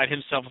solidified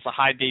himself as a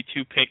high day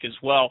 2 pick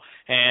as well,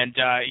 and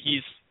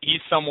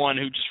he's someone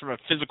who, just from a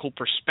physical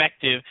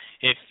perspective,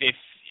 if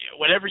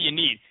whatever you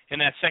need in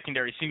that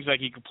secondary. Seems like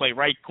he could play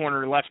right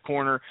corner, left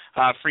corner,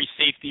 free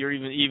safety, or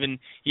even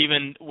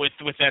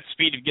with that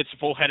speed, if he gets a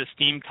full head of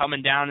steam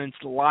coming down into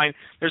the line.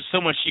 There's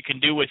so much you can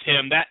do with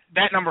him.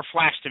 That number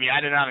flashed to me.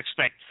 I did not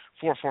expect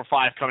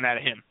 4.45 coming out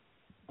of him.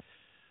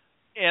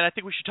 And I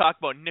think we should talk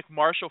about Nick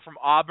Marshall from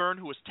Auburn,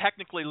 who was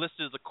technically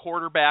listed as a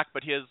quarterback,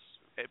 but his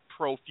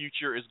pro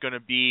future is going to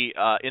be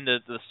in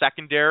the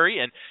secondary.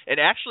 And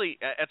actually,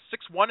 at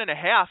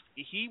 6'1.5",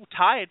 he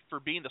tied for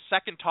being the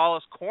second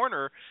tallest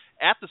corner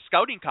at the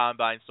scouting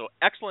combine. So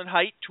excellent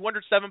height,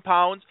 207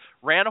 pounds,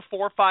 ran a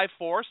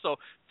 4.54. So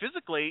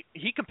physically,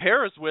 he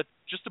compares with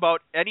just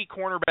about any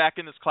cornerback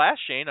in this class,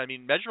 Shane. I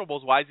mean,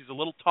 measurables-wise, he's a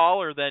little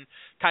taller than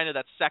kind of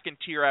that second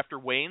tier after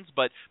Waynes,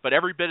 but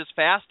every bit as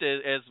fast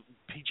as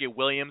P.J.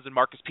 Williams and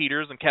Marcus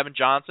Peters and Kevin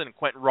Johnson and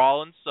Quentin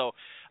Rollins. So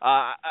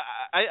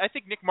I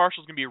think Nick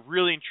Marshall's going to be a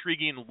really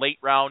intriguing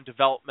late-round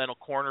developmental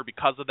corner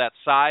because of that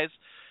size.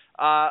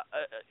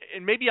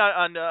 And maybe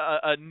on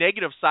a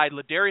negative side,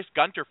 Ladarius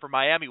Gunter for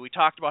Miami. We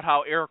talked about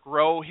how Eric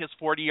Rowe, his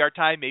 40-yard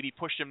time, maybe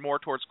pushed him more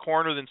towards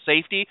corner than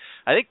safety.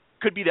 I think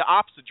could be the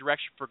opposite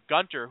direction for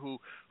Gunter,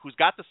 who's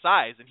got the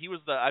size, and he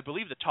was I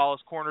believe the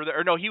tallest corner there,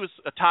 or no, he was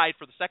tied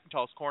for the second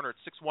tallest corner at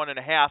 6'1.5",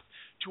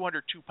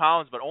 202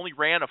 pounds, but only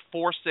ran a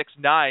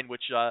 4.69,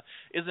 which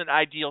isn't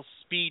ideal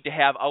speed to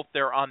have out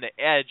there on the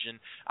edge. And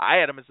I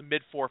had him as a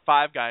mid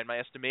 4.5 guy in my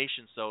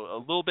estimation, so a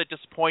little bit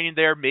disappointing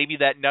there. Maybe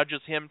that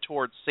nudges him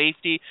towards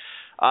safety.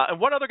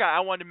 And one other guy I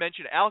wanted to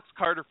mention, Alex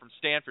Carter from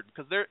Stanford,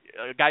 because they're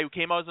a guy who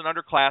came out as an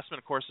underclassman.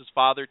 Of course, his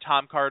father,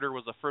 Tom Carter,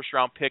 was a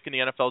first-round pick in the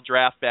NFL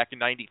draft back in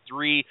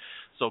 '93,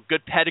 so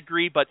good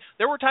pedigree. But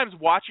there were times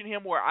watching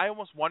him where I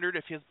almost wondered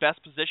if his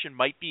best position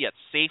might be at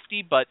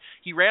safety, but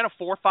he ran a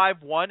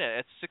 4.51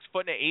 at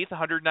 6'8",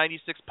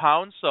 196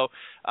 pounds, so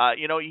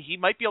he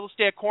might be able to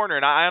stay at corner.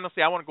 And I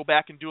honestly want to go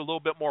back and do a little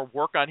bit more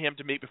work on him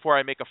before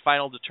I make a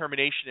final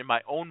determination in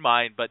my own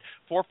mind. But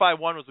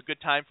 4.51 was a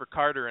good time for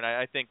Carter, and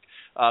I think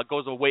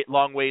goes a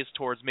long ways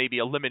towards maybe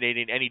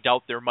eliminating any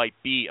doubt there might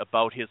be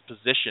about his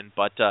position.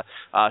 But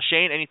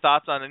Shane, any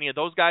thoughts on any of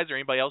those guys or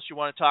anybody else you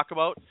want to talk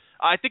about?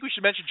 I think we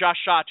should mention Josh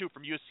Shaw, too,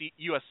 from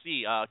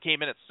USC.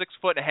 Came in at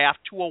 6'5",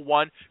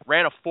 201,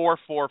 ran a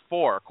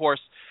 4.44. Of course,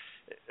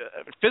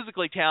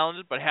 physically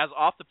talented, but has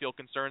off-the-field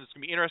concerns. It's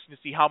going to be interesting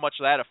to see how much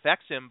that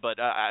affects him. But,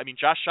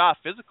 Josh Shaw,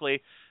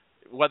 physically,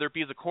 whether it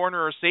be as a corner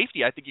or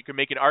safety, I think you can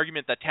make an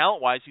argument that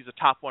talent-wise he's a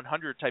top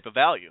 100 type of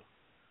value.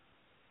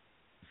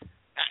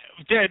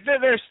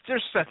 There's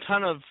a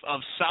ton of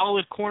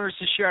solid corners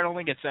this year. I don't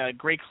think it's a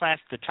great class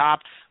at the top,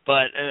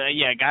 but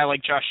a guy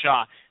like Josh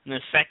Shaw in the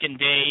second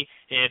day,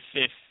 if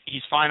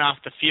he's fine off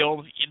the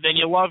field, then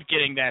you love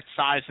getting that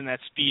size and that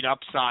speed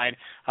upside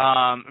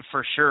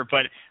for sure.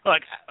 But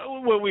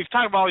look, we've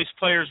talked about all these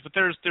players, but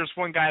there's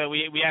one guy that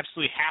we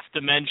absolutely have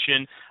to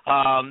mention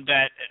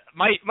that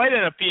might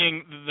end up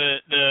being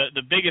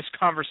the biggest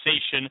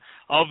conversation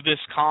of this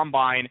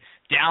combine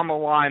down the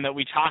line that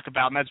we talk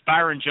about, and that's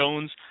Byron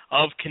Jones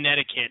of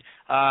Connecticut.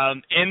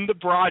 In the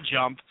broad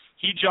jump,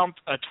 he jumped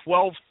a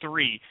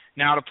 12.3.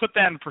 Now, to put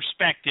that in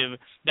perspective,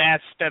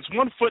 that's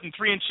 1 foot and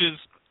 3 inches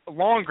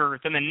longer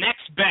than the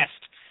next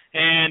best,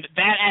 and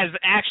that as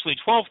actually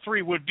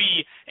 12.3 would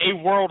be a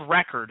world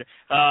record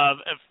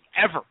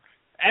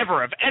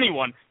ever of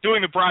anyone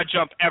doing the broad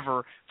jump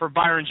ever for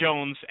Byron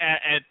Jones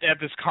at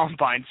this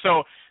combine.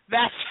 So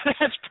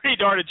that's pretty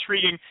darn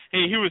intriguing.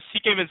 He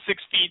came in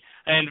 6 feet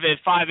and at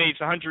 5'8",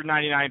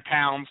 199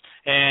 pounds,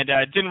 and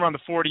didn't run the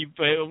 40.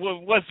 But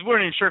weren't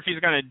even sure if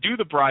he's going to do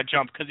the broad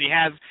jump because he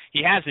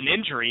has an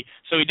injury,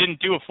 so he didn't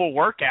do a full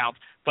workout.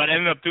 But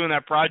ended up doing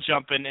that broad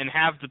jump and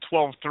have the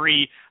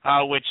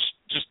 12.3, which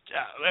just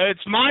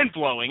it's mind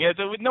blowing.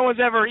 No one's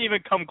ever even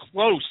come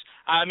close.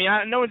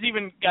 No one's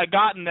even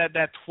gotten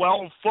that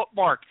 12-foot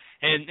mark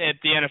at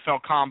the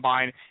NFL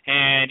Combine,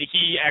 and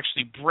he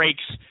actually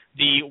breaks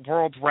the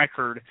world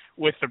record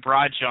with the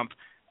broad jump.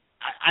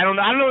 I don't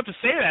know what to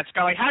say to that,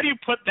 Scott. Like, how do you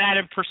put that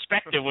in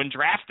perspective when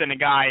drafting a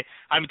guy?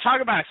 Talk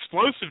about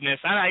explosiveness.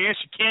 I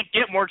guess you can't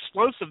get more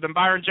explosive than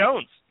Byron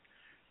Jones.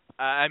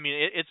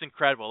 It's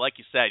incredible. Like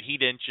you said, he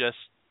didn't just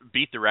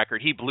beat the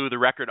record; he blew the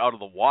record out of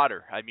the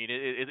water.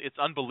 It's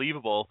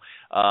unbelievable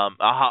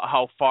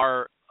how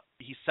far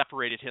he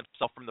separated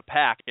himself from the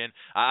pack, and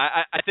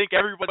I think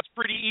everyone's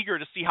pretty eager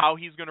to see how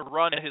he's going to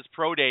run at his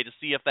pro day to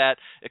see if that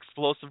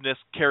explosiveness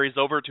carries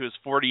over to his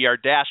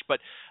 40-yard dash. But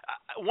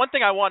one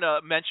thing I want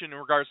to mention in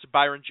regards to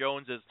Byron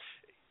Jones is,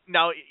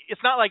 now,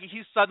 it's not like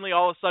he's suddenly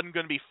all of a sudden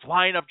going to be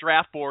flying up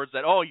draft boards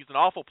that, he's an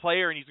awful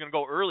player and he's going to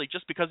go early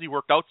just because he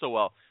worked out so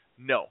well.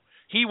 No.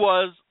 He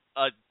was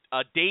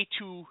a day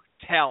 2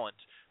 talent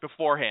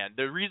beforehand.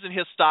 The reason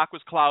his stock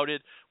was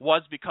clouded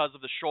was because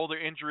of the shoulder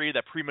injury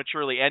that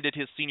prematurely ended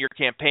his senior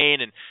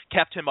campaign and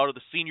kept him out of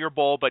the Senior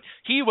Bowl, but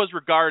he was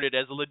regarded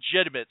as a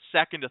legitimate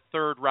second to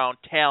third round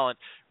talent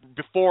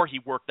before he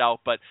worked out.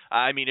 But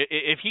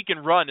if he can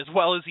run as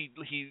well as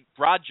he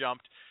broad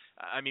jumped,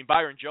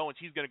 Byron Jones,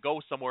 he's going to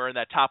go somewhere in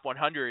that top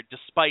 100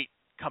 despite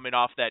coming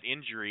off that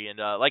injury. And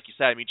like you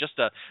said, just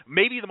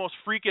maybe the most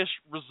freakish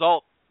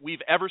result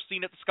we've ever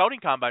seen at the scouting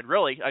combine,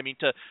 really. I mean,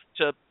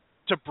 to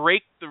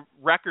break the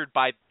record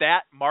by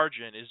that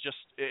margin is just,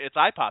 it's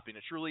eye-popping.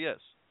 It truly is.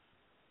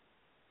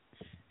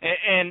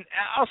 And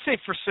I'll say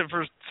for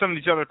some of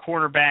these other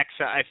cornerbacks,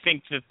 I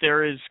think that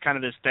there is kind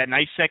of that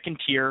nice second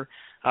tier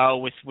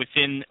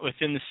within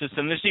the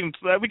system. There's even,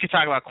 we could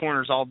talk about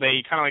corners all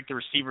day, kind of like the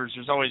receivers.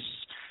 There's always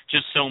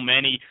just so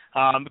many,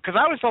 because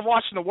I always love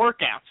watching the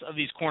workouts of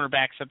these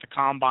cornerbacks at the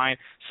combine.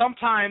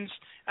 Sometimes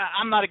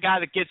I'm not a guy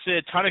that gets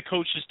a ton of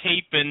coaches'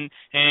 tape and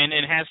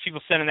has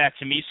people sending that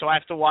to me, so I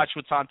have to watch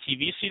what's on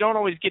TV. So you don't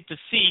always get to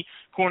see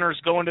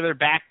corners go into their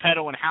back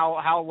pedal and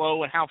how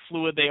low and how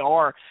fluid they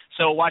are.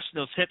 So watching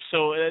those hips.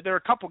 So there are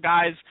a couple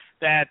guys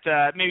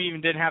that maybe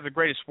even didn't have the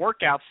greatest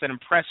workouts that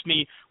impressed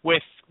me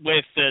with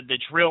the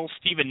drill.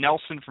 Steven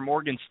Nelson from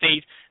Oregon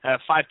State,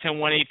 5'10", 1/8",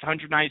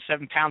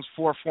 197 pounds,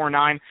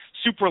 4'49",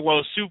 super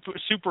low,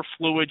 super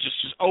fluid,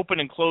 just open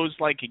and closed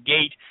like a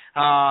gate.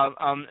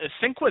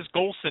 Sinquez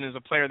Golson is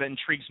a player that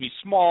intrigues me.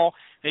 Small,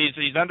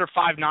 he's under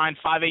 5'9",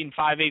 5'8", and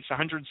 5'8",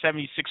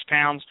 176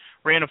 pounds,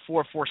 ran a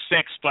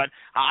 4.46, but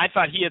I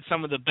thought he had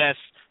some of the best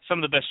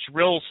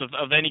drills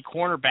of any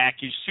cornerback.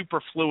 He's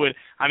super fluid.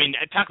 I mean,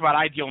 talk about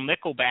ideal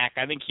nickelback.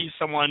 I think he's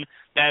someone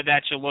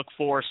that you look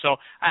for. So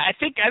I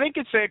think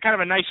it's a kind of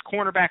a nice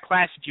cornerback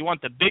class. If you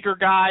want the bigger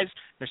guys,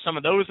 there's some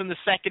of those in the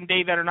second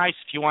day that are nice.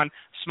 If you want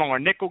smaller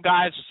nickel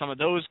guys, there's some of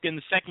those in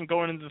the second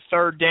going into the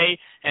third day.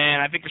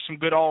 And I think there's some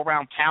good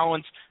all-around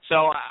talents.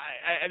 So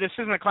this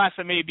isn't a class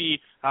that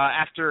maybe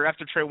after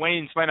Trey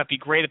Waynes might not be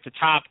great at the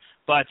top,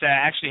 but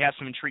actually has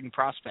some intriguing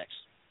prospects.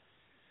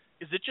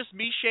 Is it just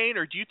me, Shane,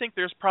 or do you think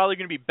there's probably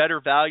going to be better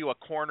value a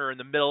corner in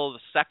the middle of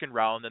the second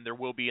round than there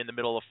will be in the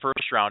middle of the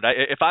first round?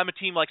 If I'm a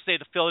team like, say,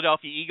 the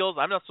Philadelphia Eagles,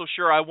 I'm not so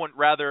sure I wouldn't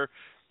rather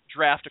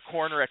draft a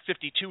corner at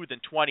 52 than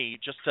 20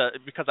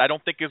 because I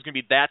don't think there's going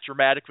to be that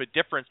dramatic of a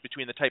difference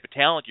between the type of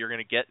talent you're going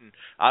to get, and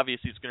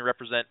obviously it's going to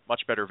represent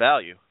much better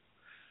value.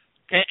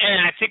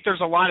 And I think there's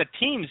a lot of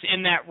teams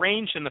in that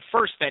range in the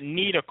first that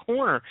need a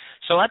corner.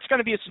 So that's going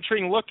to be an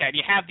intriguing look at.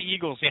 You have the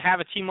Eagles. You have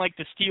a team like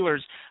the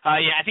Steelers.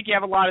 I think you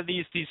have a lot of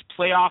these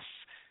playoff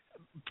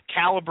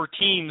caliber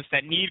teams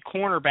that need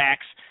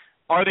cornerbacks.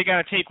 Are they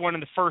going to take one in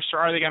the first, or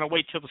are they going to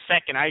wait till the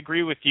second? I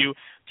agree with you.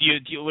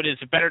 Is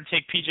it better to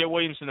take P.J.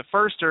 Williams in the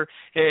first, or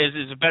is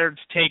it better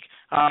to take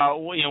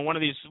one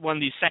of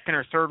these second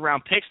or third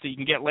round picks that you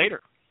can get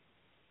later?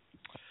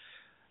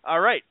 All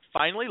right,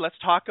 finally, let's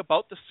talk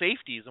about the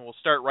safeties, and we'll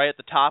start right at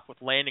the top with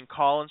Landon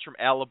Collins from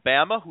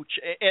Alabama.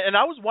 And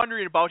I was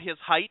wondering about his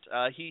height.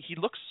 He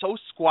looks so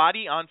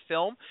squatty on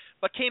film,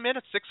 but came in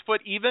at 6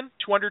 foot even,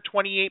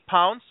 228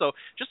 pounds, so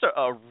just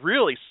a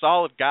really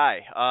solid guy.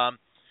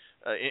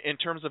 In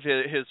terms of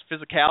his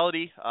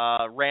physicality,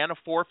 ran a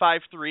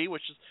 4.53,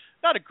 which is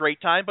not a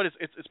great time, but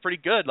it's pretty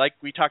good. Like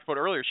we talked about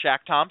earlier,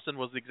 Shaq Thompson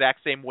was the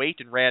exact same weight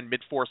and ran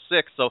mid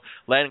 4.6, so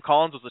Landon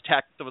Collins was a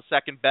tenth of a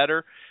second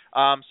better.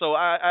 So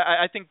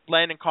I think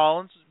Landon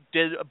Collins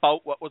did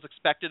about what was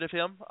expected of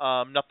him.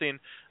 Nothing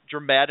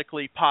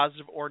dramatically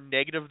positive or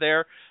negative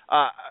there.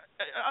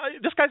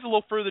 This guy's a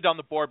little further down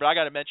the board, but I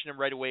got to mention him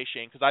right away,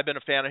 Shane, because I've been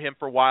a fan of him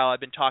for a while.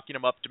 I've been talking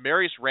him up.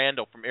 Demarius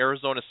Randall from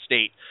Arizona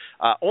State.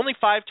 Only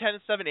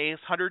 5'10", 7/8",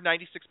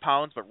 196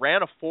 pounds, but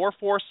ran a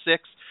 4.46.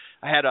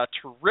 I had a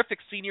terrific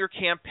senior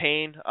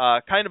campaign,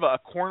 kind of a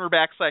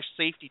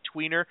cornerback/safety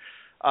tweener.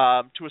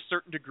 To a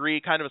certain degree,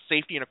 kind of a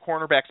safety in a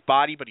cornerback's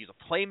body, but he's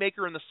a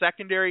playmaker in the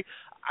secondary.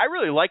 I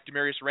really like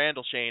Demarius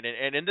Randall, Shane,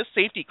 and in this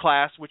safety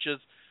class, which is,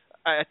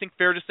 I think,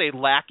 fair to say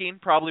lacking,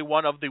 probably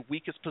one of the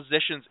weakest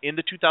positions in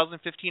the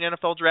 2015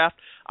 NFL draft,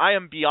 I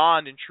am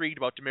beyond intrigued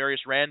about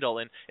Demarius Randall.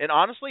 And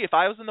honestly, if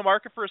I was in the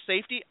market for a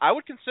safety, I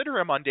would consider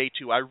him on day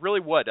two. I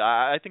really would.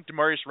 I think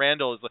Demarius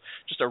Randall is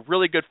just a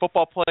really good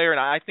football player, and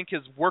I think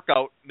his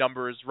workout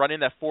numbers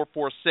running that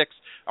 4.46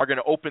 are going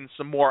to open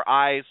some more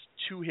eyes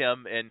to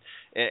him, and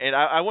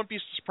I wouldn't be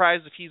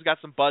surprised if he's got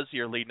some buzz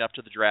here leading up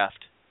to the draft.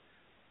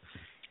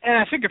 And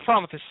I think the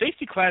problem with the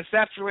safety class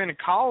after Landon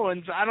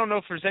Collins, I don't know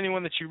if there's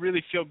anyone that you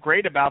really feel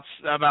great about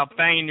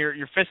banging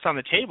your fist on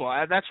the table.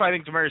 That's why I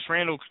think Demarius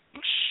Randall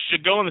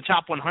should go in the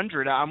top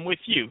 100. I'm with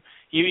you.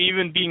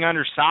 Even being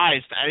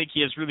undersized, I think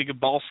he has really good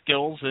ball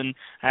skills and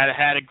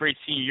had a great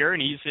senior year,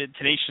 and he's a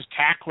tenacious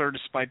tackler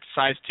despite the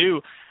size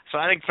too. So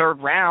I think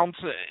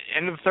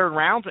end of the third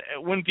round,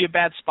 it wouldn't be a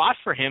bad spot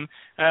for him.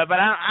 But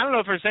I don't know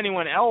if there's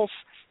anyone else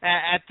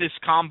at this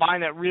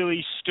combine that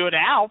really stood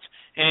out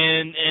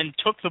and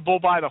took the bull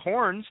by the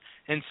horns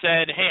and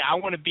said, hey, I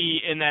want to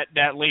be in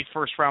that late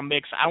first round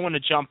mix. I want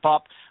to jump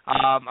up.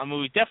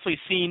 We've definitely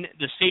seen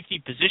the safety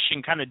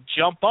position kind of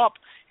jump up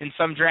in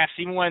some drafts,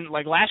 even when,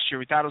 like last year,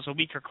 we thought it was a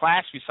weaker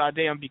class. We saw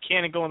Deion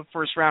Buchanan go in the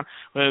first round.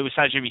 We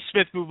saw Jimmy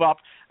Smith move up.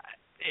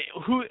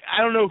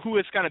 I don't know who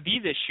it's going to be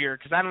this year,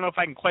 because I don't know if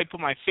I can quite put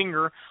my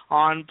finger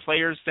on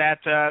players that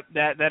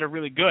are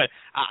really good.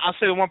 I'll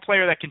say the one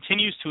player that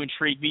continues to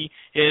intrigue me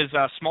is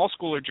small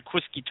schooler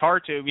Jaquiski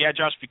Tartu. We had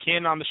Josh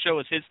Buchanan on the show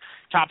as his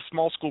top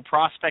small school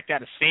prospect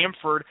out of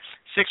Samford,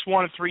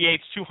 6'1", 3/8",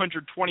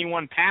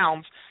 221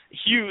 pounds.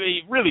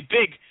 Huge, really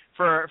big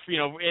for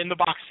in the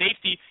box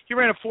safety. He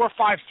ran a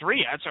 4.53.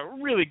 That's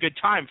a really good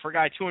time for a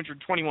guy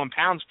 221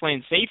 pounds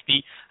playing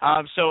safety.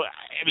 So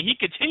I mean, he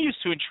continues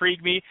to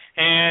intrigue me,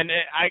 and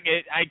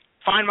I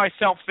find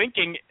myself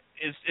thinking,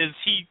 is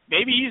he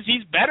maybe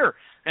he's better,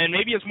 and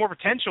maybe he has more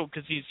potential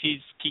because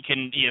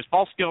he has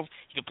ball skills.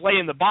 He can play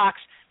in the box.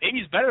 Maybe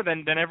he's better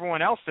than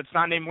everyone else that's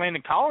not named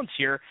Landon Collins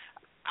here.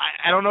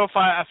 I don't know if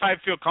I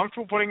feel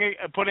comfortable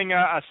putting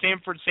a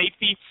Stanford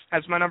safety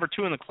as my number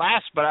 2 in the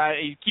class, but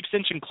it keeps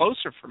inching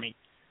closer for me.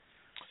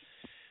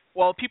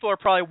 Well, people are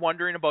probably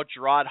wondering about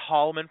Gerard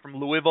Holloman from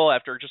Louisville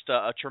after just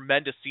a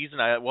tremendous season.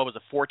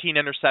 14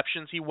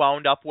 interceptions he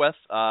wound up with.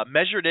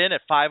 Measured in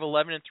at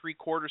 5'11 and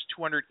 3/4,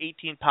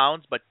 218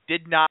 pounds, but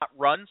did not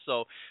run,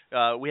 so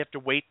we have to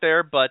wait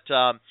there. But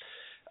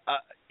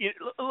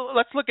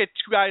let's look at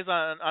two guys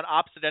on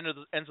opposite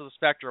ends of the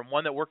spectrum,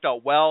 one that worked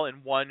out well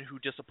and one who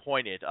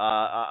disappointed.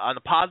 On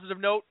the positive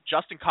note,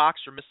 Justin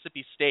Cox from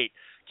Mississippi State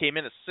came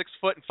in at 6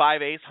 foot and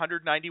 5/8,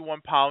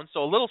 191 pounds,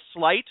 so a little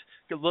slight,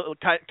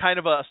 kind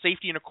of a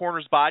safety in a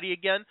corner's body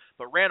again,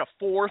 but ran a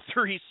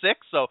 4.36,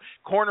 so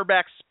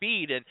cornerback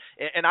speed,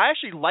 and I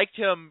actually liked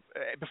him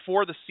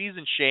before the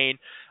season, Shane,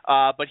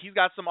 but he's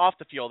got some off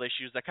the field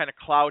issues that kind of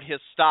cloud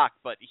his stock,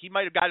 but he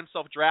might have got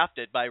himself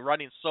drafted by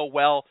running so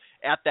well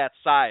at that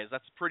size.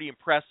 That's pretty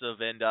impressive,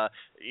 and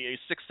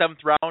 6th,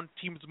 7th round,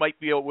 teams might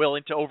be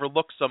willing to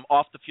overlook some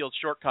off the field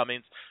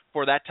shortcomings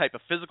for that type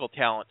of physical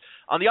talent.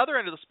 On the other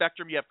end of the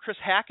spectrum, you have Chris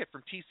Hackett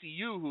from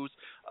TCU, who's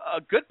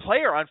a good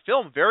player on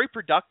film, very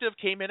productive,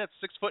 came in at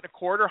 6 foot and a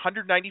quarter,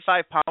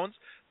 195 pounds,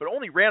 but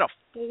only ran a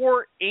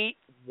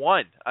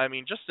 4.81. I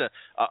mean, just a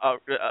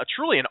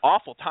truly an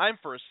awful time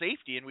for a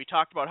safety. And we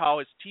talked about how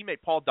his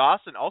teammate Paul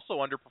Dawson also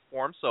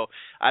underperformed. So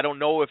I don't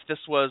know if this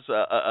was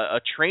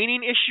a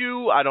training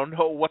issue. I don't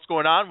know what's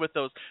going on with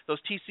those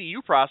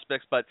TCU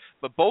prospects, but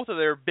both of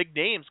their big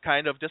names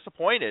kind of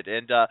disappointed.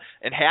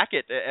 And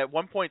Hackett at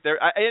one point there,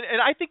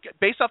 and I think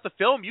based off the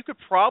film, you could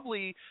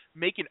probably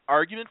make an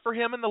argument for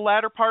him in the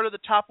latter part of the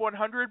top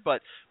 100.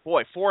 But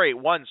boy,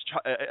 4.81,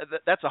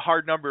 that's a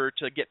hard number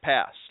to get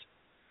past.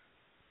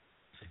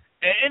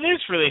 It is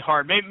really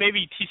hard.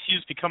 Maybe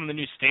TCU's become the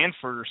new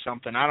Stanford or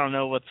something. I don't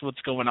know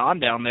what's going on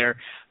down there.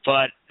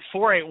 But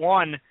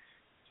 4.81,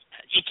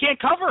 you can't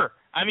cover.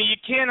 I mean, you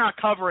cannot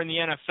cover in the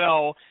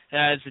NFL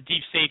as a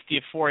deep safety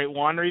at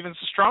 4.81 or even as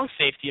a strong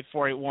safety at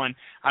 4.81.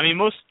 I mean,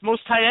 most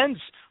tight ends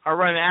are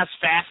running as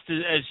fast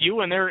as you,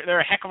 and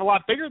they're a heck of a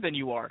lot bigger than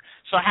you are.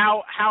 So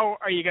how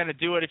are you going to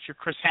do it if you're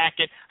Chris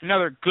Hackett,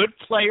 another good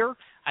player?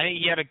 I think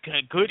he had a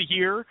good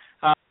year,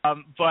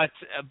 but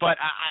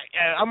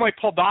unlike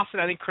Paul Dawson,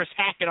 I think Chris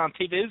Hackett on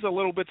tape is a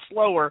little bit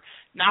slower.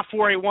 Not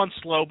 4.81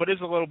 slow, but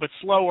is a little bit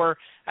slower.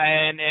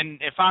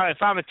 And if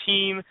I'm a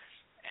team,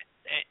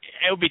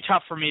 it would be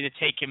tough for me to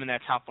take him in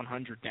that top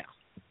 100 now.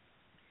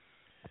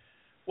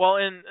 Well,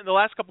 in the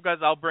last couple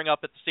guys I'll bring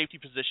up at the safety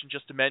position,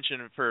 just to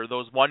mention for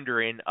those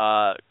wondering,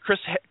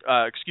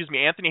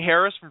 Anthony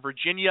Harris from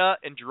Virginia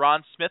and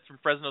Jerron Smith from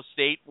Fresno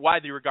State,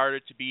 widely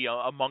regarded to be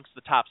amongst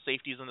the top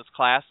safeties in this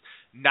class.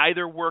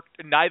 Neither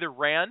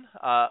ran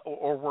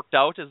or worked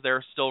out as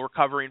they're still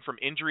recovering from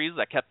injuries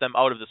that kept them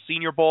out of the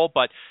Senior Bowl.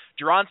 But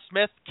Jerron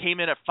Smith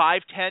came in at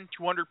 5'10",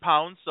 200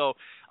 pounds, so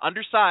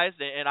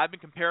undersized, and I've been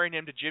comparing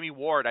him to Jimmy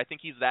Ward. I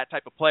think he's that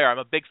type of player. I'm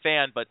a big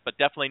fan, but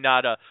definitely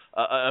not a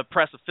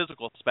impressive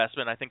physical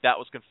specimen. I think that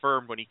was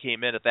confirmed when he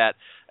came in at that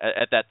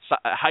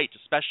height,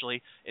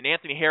 especially. And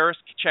Anthony Harris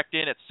checked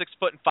in at 6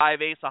 foot and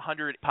 5/8,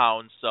 100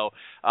 pounds. So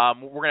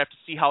we're gonna have to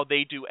see how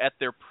they do at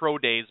their pro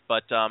days.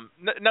 But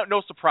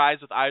no surprise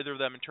with either of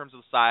them in terms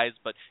of the size.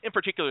 But in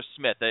particular,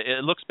 Smith.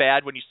 It looks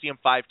bad when you see him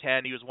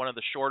 5'10". He was one of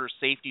the shorter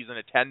safeties in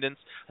attendance.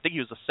 I think he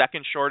was the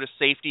second shortest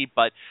safety,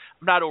 but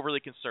I'm not overly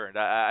concerned.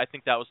 I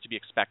think that was to be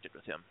expected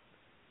with him.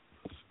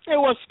 It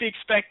was to be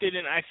expected,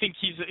 and I think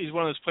he's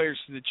one of those players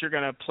that you're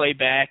going to play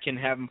back and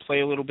have him play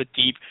a little bit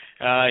deep.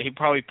 He'll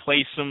probably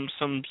play some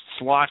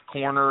slot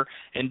corner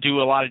and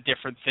do a lot of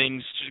different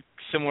things,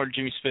 similar to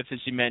Jimmy Smith, as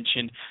you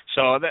mentioned.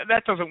 So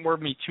that doesn't worry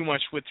me too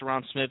much with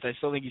Jerron Smith. I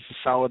still think he's a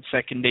solid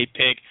second-day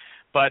pick.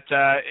 But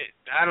I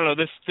don't know,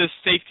 this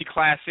safety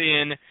class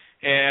in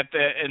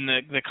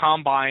the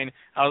combine,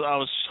 I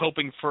was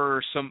hoping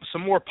for some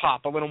more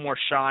pop, a little more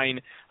shine.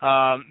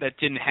 That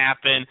didn't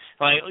happen.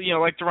 Like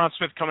Jerron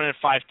Smith coming in at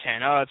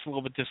 5'10". Oh, that's a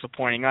little bit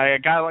disappointing. A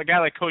guy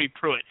like Cody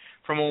Pruitt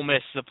from Ole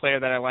Miss is a player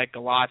that I like a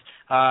lot.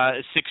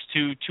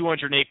 6'2",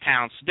 208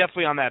 pounds.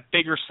 Definitely on that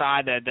bigger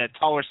side, that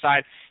taller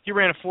side. He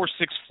ran a 4.6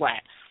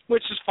 flat,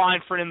 which is fine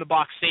for an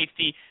in-the-box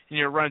safety, and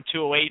you're running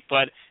 208.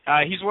 But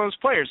he's one of those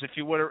players. If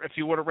you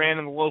would have ran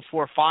in the low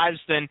 4.5s,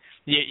 then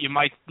you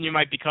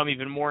might become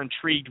even more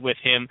intrigued with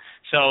him.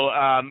 So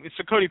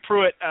Cody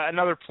Pruitt,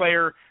 another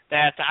player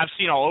that I've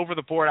seen all over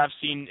the board. I've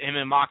seen him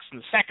in mocks in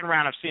the second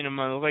round. I've seen him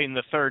late in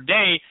the third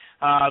day.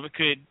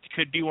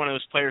 Could be one of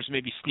those players who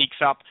maybe sneaks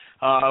up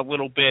a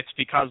little bit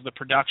because of the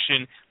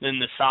production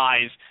and the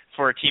size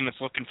for a team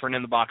that's looking for an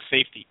in-the-box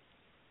safety.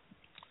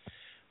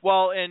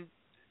 Well, and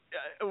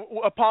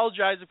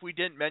apologize if we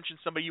didn't mention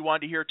somebody you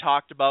wanted to hear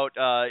talked about.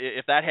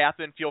 If that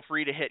happened, feel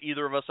free to hit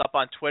either of us up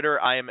on Twitter.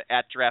 I am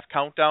at Draft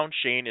Countdown.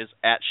 Shane is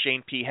at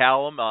Shane P.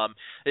 Hallam.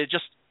 It's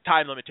just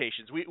time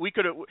limitations. We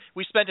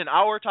spent an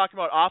hour talking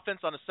about offense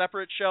on a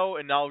separate show,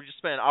 and now we just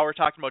spent an hour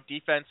talking about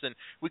defense, and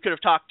we could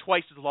have talked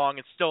twice as long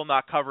and still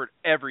not covered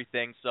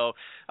everything. So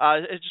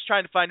it's just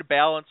trying to find a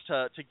balance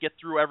to get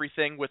through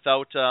everything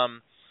without,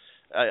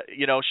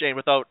 Shane,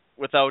 without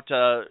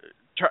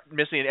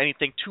missing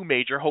anything too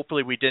major.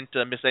 Hopefully we didn't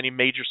miss any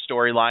major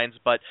storylines.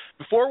 But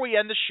before we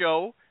end the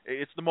show,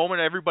 it's the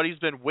moment everybody's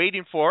been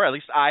waiting for, at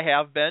least I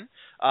have been.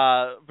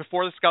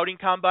 Before the Scouting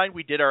Combine,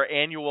 we did our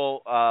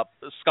annual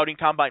Scouting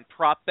Combine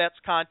prop bets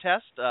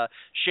contest.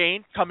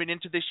 Shane, coming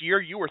into this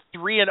year, you were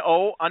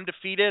 3-0,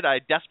 undefeated. I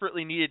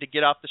desperately needed to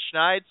get off the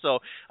schneid. So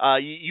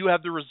you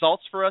have the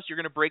results for us. You're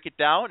going to break it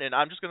down, and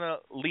I'm just going to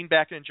lean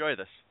back and enjoy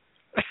this.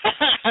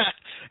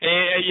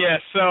 Yeah,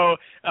 so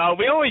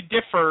we only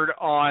differed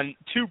on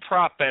 2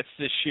 prop bets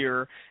this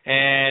year,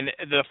 and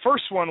the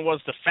first one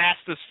was the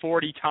fastest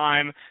 40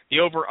 time.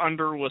 The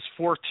over-under was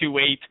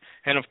 4.28,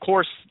 and of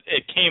course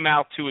it came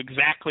out to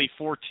exactly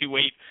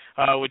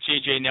 4.28 with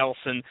J.J.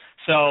 Nelson.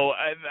 So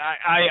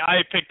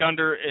I picked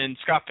under, and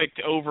Scott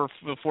picked over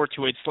for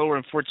 4.28, slower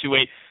than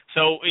 4.28.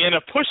 So we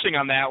ended up pushing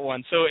on that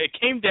one. So it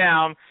came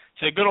down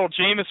to good old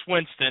Jameis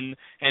Winston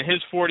and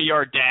his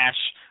 40-yard dash.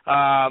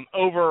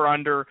 Over or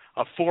under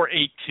a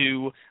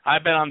 4.82. I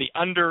bet on the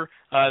under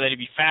that he'd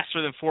be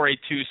faster than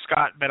 4.82.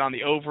 Scott bet on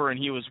the over, and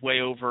he was way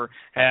over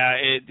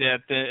at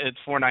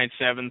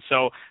 4.97.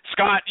 So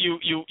Scott, you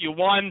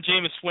won.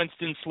 Jameis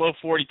Winston, slow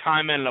 40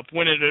 time, ended up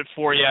winning it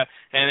for you,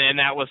 and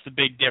that was the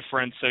big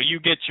difference. So you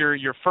get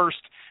your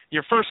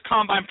first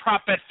combine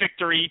prop bet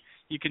victory.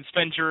 You can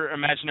spend your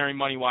imaginary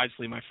money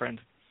wisely, my friend.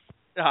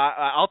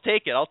 I'll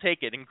take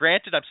it. And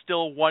granted, I'm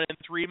still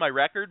 1-3 my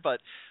record,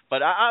 but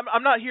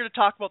I'm not here to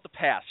talk about the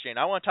past, Shane.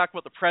 I want to talk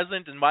about the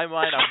present. In my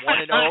mind, I'm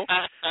 1-0.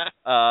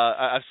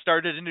 I've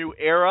started a new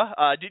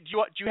era. Do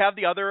you have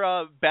the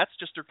other bets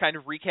just to kind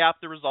of recap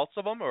the results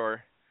of them,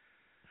 or?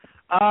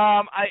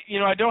 I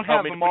don't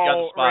have them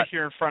all right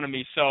here in front of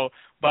me. So,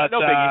 but no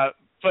biggie.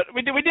 But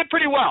we did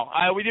pretty well.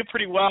 We did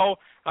pretty well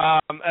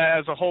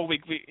as a whole. We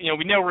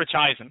nailed Rich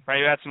Eisen,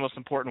 right? That's the most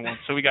important one.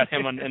 So we got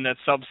him in that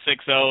sub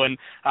 6.0, and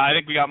I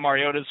think we got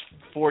Mariota's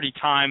 40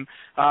 time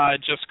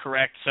just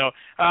correct. So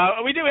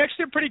we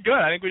actually did pretty good.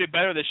 I think we did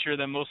better this year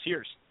than most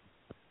years.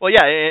 Well,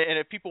 yeah, and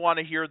if people want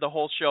to hear the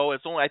whole show,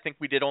 I think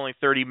we did only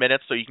 30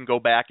 minutes, so you can go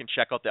back and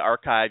check out the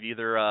archive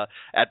either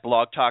at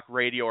Blog Talk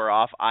Radio or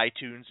off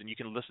iTunes, and you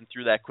can listen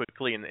through that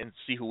quickly and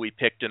see who we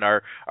picked and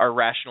our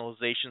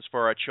rationalizations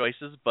for our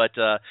choices. But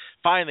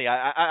finally,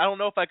 I don't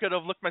know if I could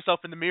have looked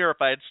myself in the mirror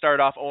if I had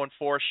started off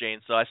 0-4,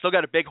 Shane, so I still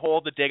got a big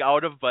hole to dig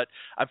out of, but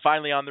I'm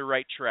finally on the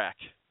right track.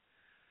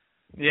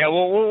 Yeah,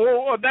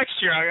 well next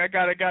year I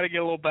gotta get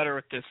a little better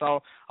at this.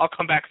 I'll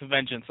come back with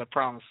vengeance, I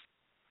promise.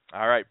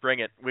 All right,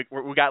 bring it. We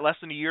got less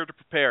than a year to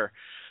prepare.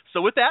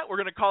 So with that, we're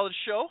going to call it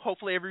a show.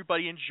 Hopefully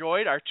everybody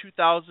enjoyed our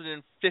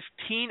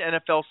 2015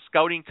 NFL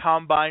Scouting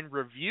Combine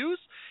reviews.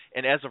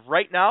 And as of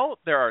right now,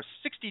 there are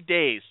 60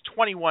 days,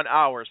 21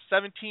 hours,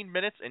 17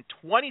 minutes, and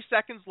 20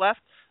 seconds left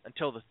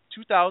until the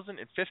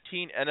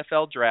 2015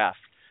 NFL Draft.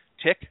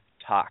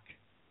 Tick-tock.